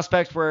it's a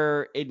prospect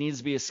where it needs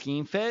to be a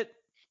scheme fit,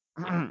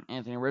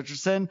 Anthony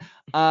Richardson,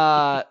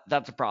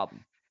 that's a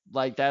problem.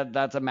 Like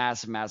that's a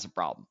massive, massive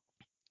problem.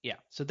 Yeah,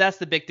 so that's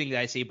the big thing that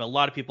I see, but a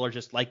lot of people are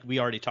just like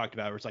we already talked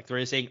about. It's like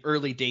they're saying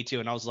early day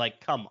 2, and I was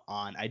like, come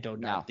on, I do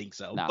not think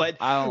so. No, But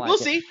I don't we'll like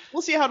it. see.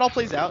 We'll see how it all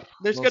plays out.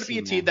 There's We'll going to be see,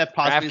 a team man. that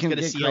possibly Draft is can going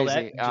to get seal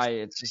crazy. that.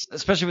 It's just,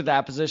 especially with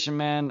that position,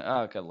 man.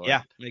 Oh, good lord.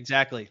 Yeah,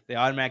 exactly. They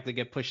automatically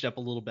get pushed up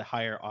a little bit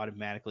higher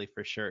automatically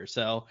for sure.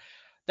 So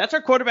that's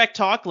our quarterback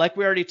talk. Like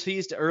we already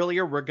teased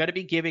earlier, we're going to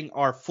be giving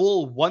our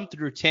full 1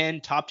 through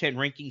 10 top 10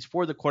 rankings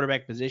for the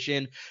quarterback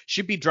position.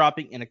 Should be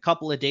dropping in a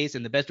couple of days.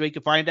 And the best way you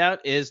can find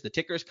out is the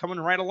ticker is coming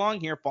right along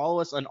here. Follow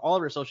us on all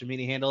of our social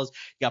media handles.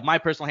 You got my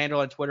personal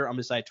handle on Twitter, I'm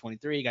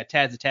Decide23. You got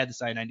Tad's at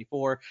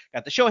Decide94.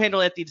 Got the show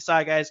handle at The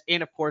Decide Guys.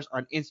 And of course,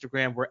 on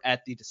Instagram, we're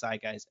at The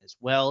Decide Guys as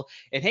well.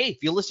 And hey,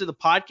 if you listen to the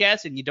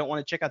podcast and you don't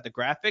want to check out the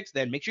graphics,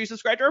 then make sure you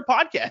subscribe to our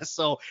podcast.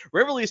 So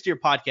wherever you listen to your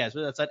podcast,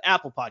 whether that's on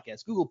Apple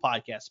Podcasts, Google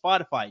Podcasts,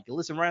 Spotify, you can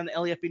listen right on the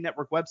LEFB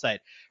Network website.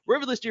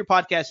 Wherever you listen to your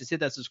podcast, just hit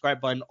that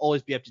subscribe button.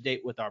 Always be up to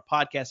date with our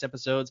podcast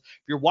episodes.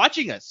 If you're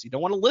watching us, you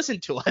don't want to listen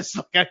to us.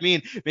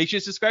 Make sure you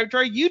subscribe to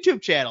our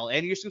YouTube channel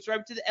and you're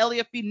subscribed to the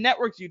LEFB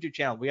Network's YouTube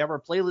channel. We have our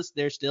playlist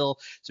there still.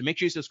 So make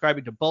sure you're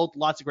subscribing to both.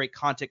 Lots of great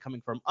content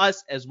coming from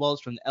us as well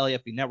as from the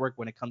LEFB Network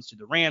when it comes to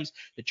the Rams,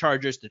 the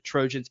Chargers, the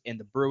Trojans, and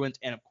the Bruins.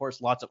 And of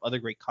course, lots of other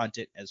great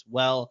content as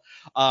well.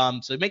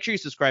 So make sure you're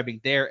subscribing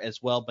there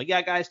as well. But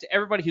yeah, guys, to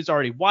everybody who's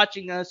already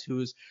watching us,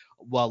 who's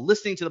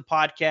listening to the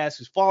podcast,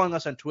 who's following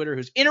us on Twitter,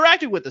 who's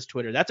interacting with us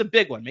Twitter. That's a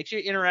big one. Make sure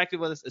you're interacting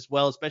with us as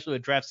well, especially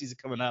with draft season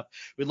coming up.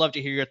 We'd love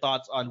to hear your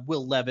thoughts on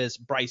Will Levis,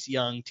 Bryce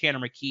Young, Tanner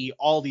McKee,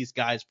 all these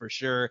guys for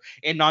sure,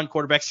 and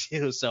non-quarterbacks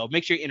too. So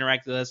make sure you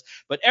interact with us.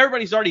 But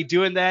everybody's already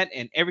doing that,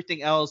 and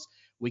everything else,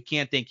 we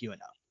can't thank you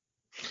enough.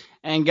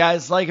 And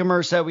guys, like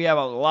Amir said, we have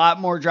a lot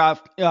more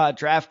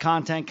draft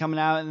content coming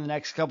out in the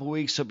next couple of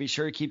weeks, so be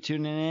sure to keep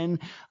tuning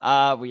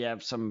in. We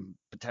have some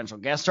potential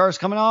guest stars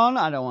coming on.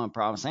 I don't want to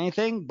promise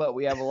anything, but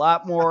we have a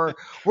lot more.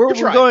 We're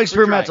going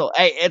experimental.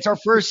 Hey, it's our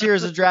first year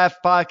as a draft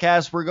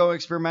podcast. We're going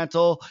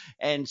experimental,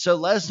 and so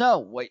let us know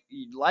what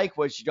you like,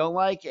 what you don't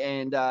like,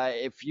 and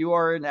if you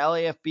are an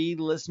LAFB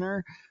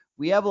listener,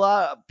 we have a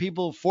lot of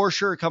people for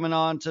sure coming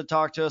on to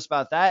talk to us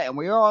about that. And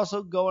we are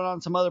also going on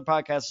some other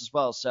podcasts as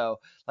well. So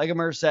like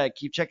Amir said,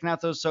 keep checking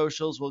out those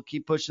socials. We'll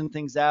keep pushing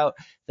things out.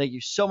 Thank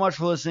you so much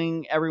for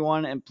listening,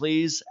 everyone. And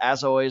please,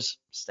 as always,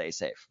 stay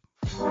safe.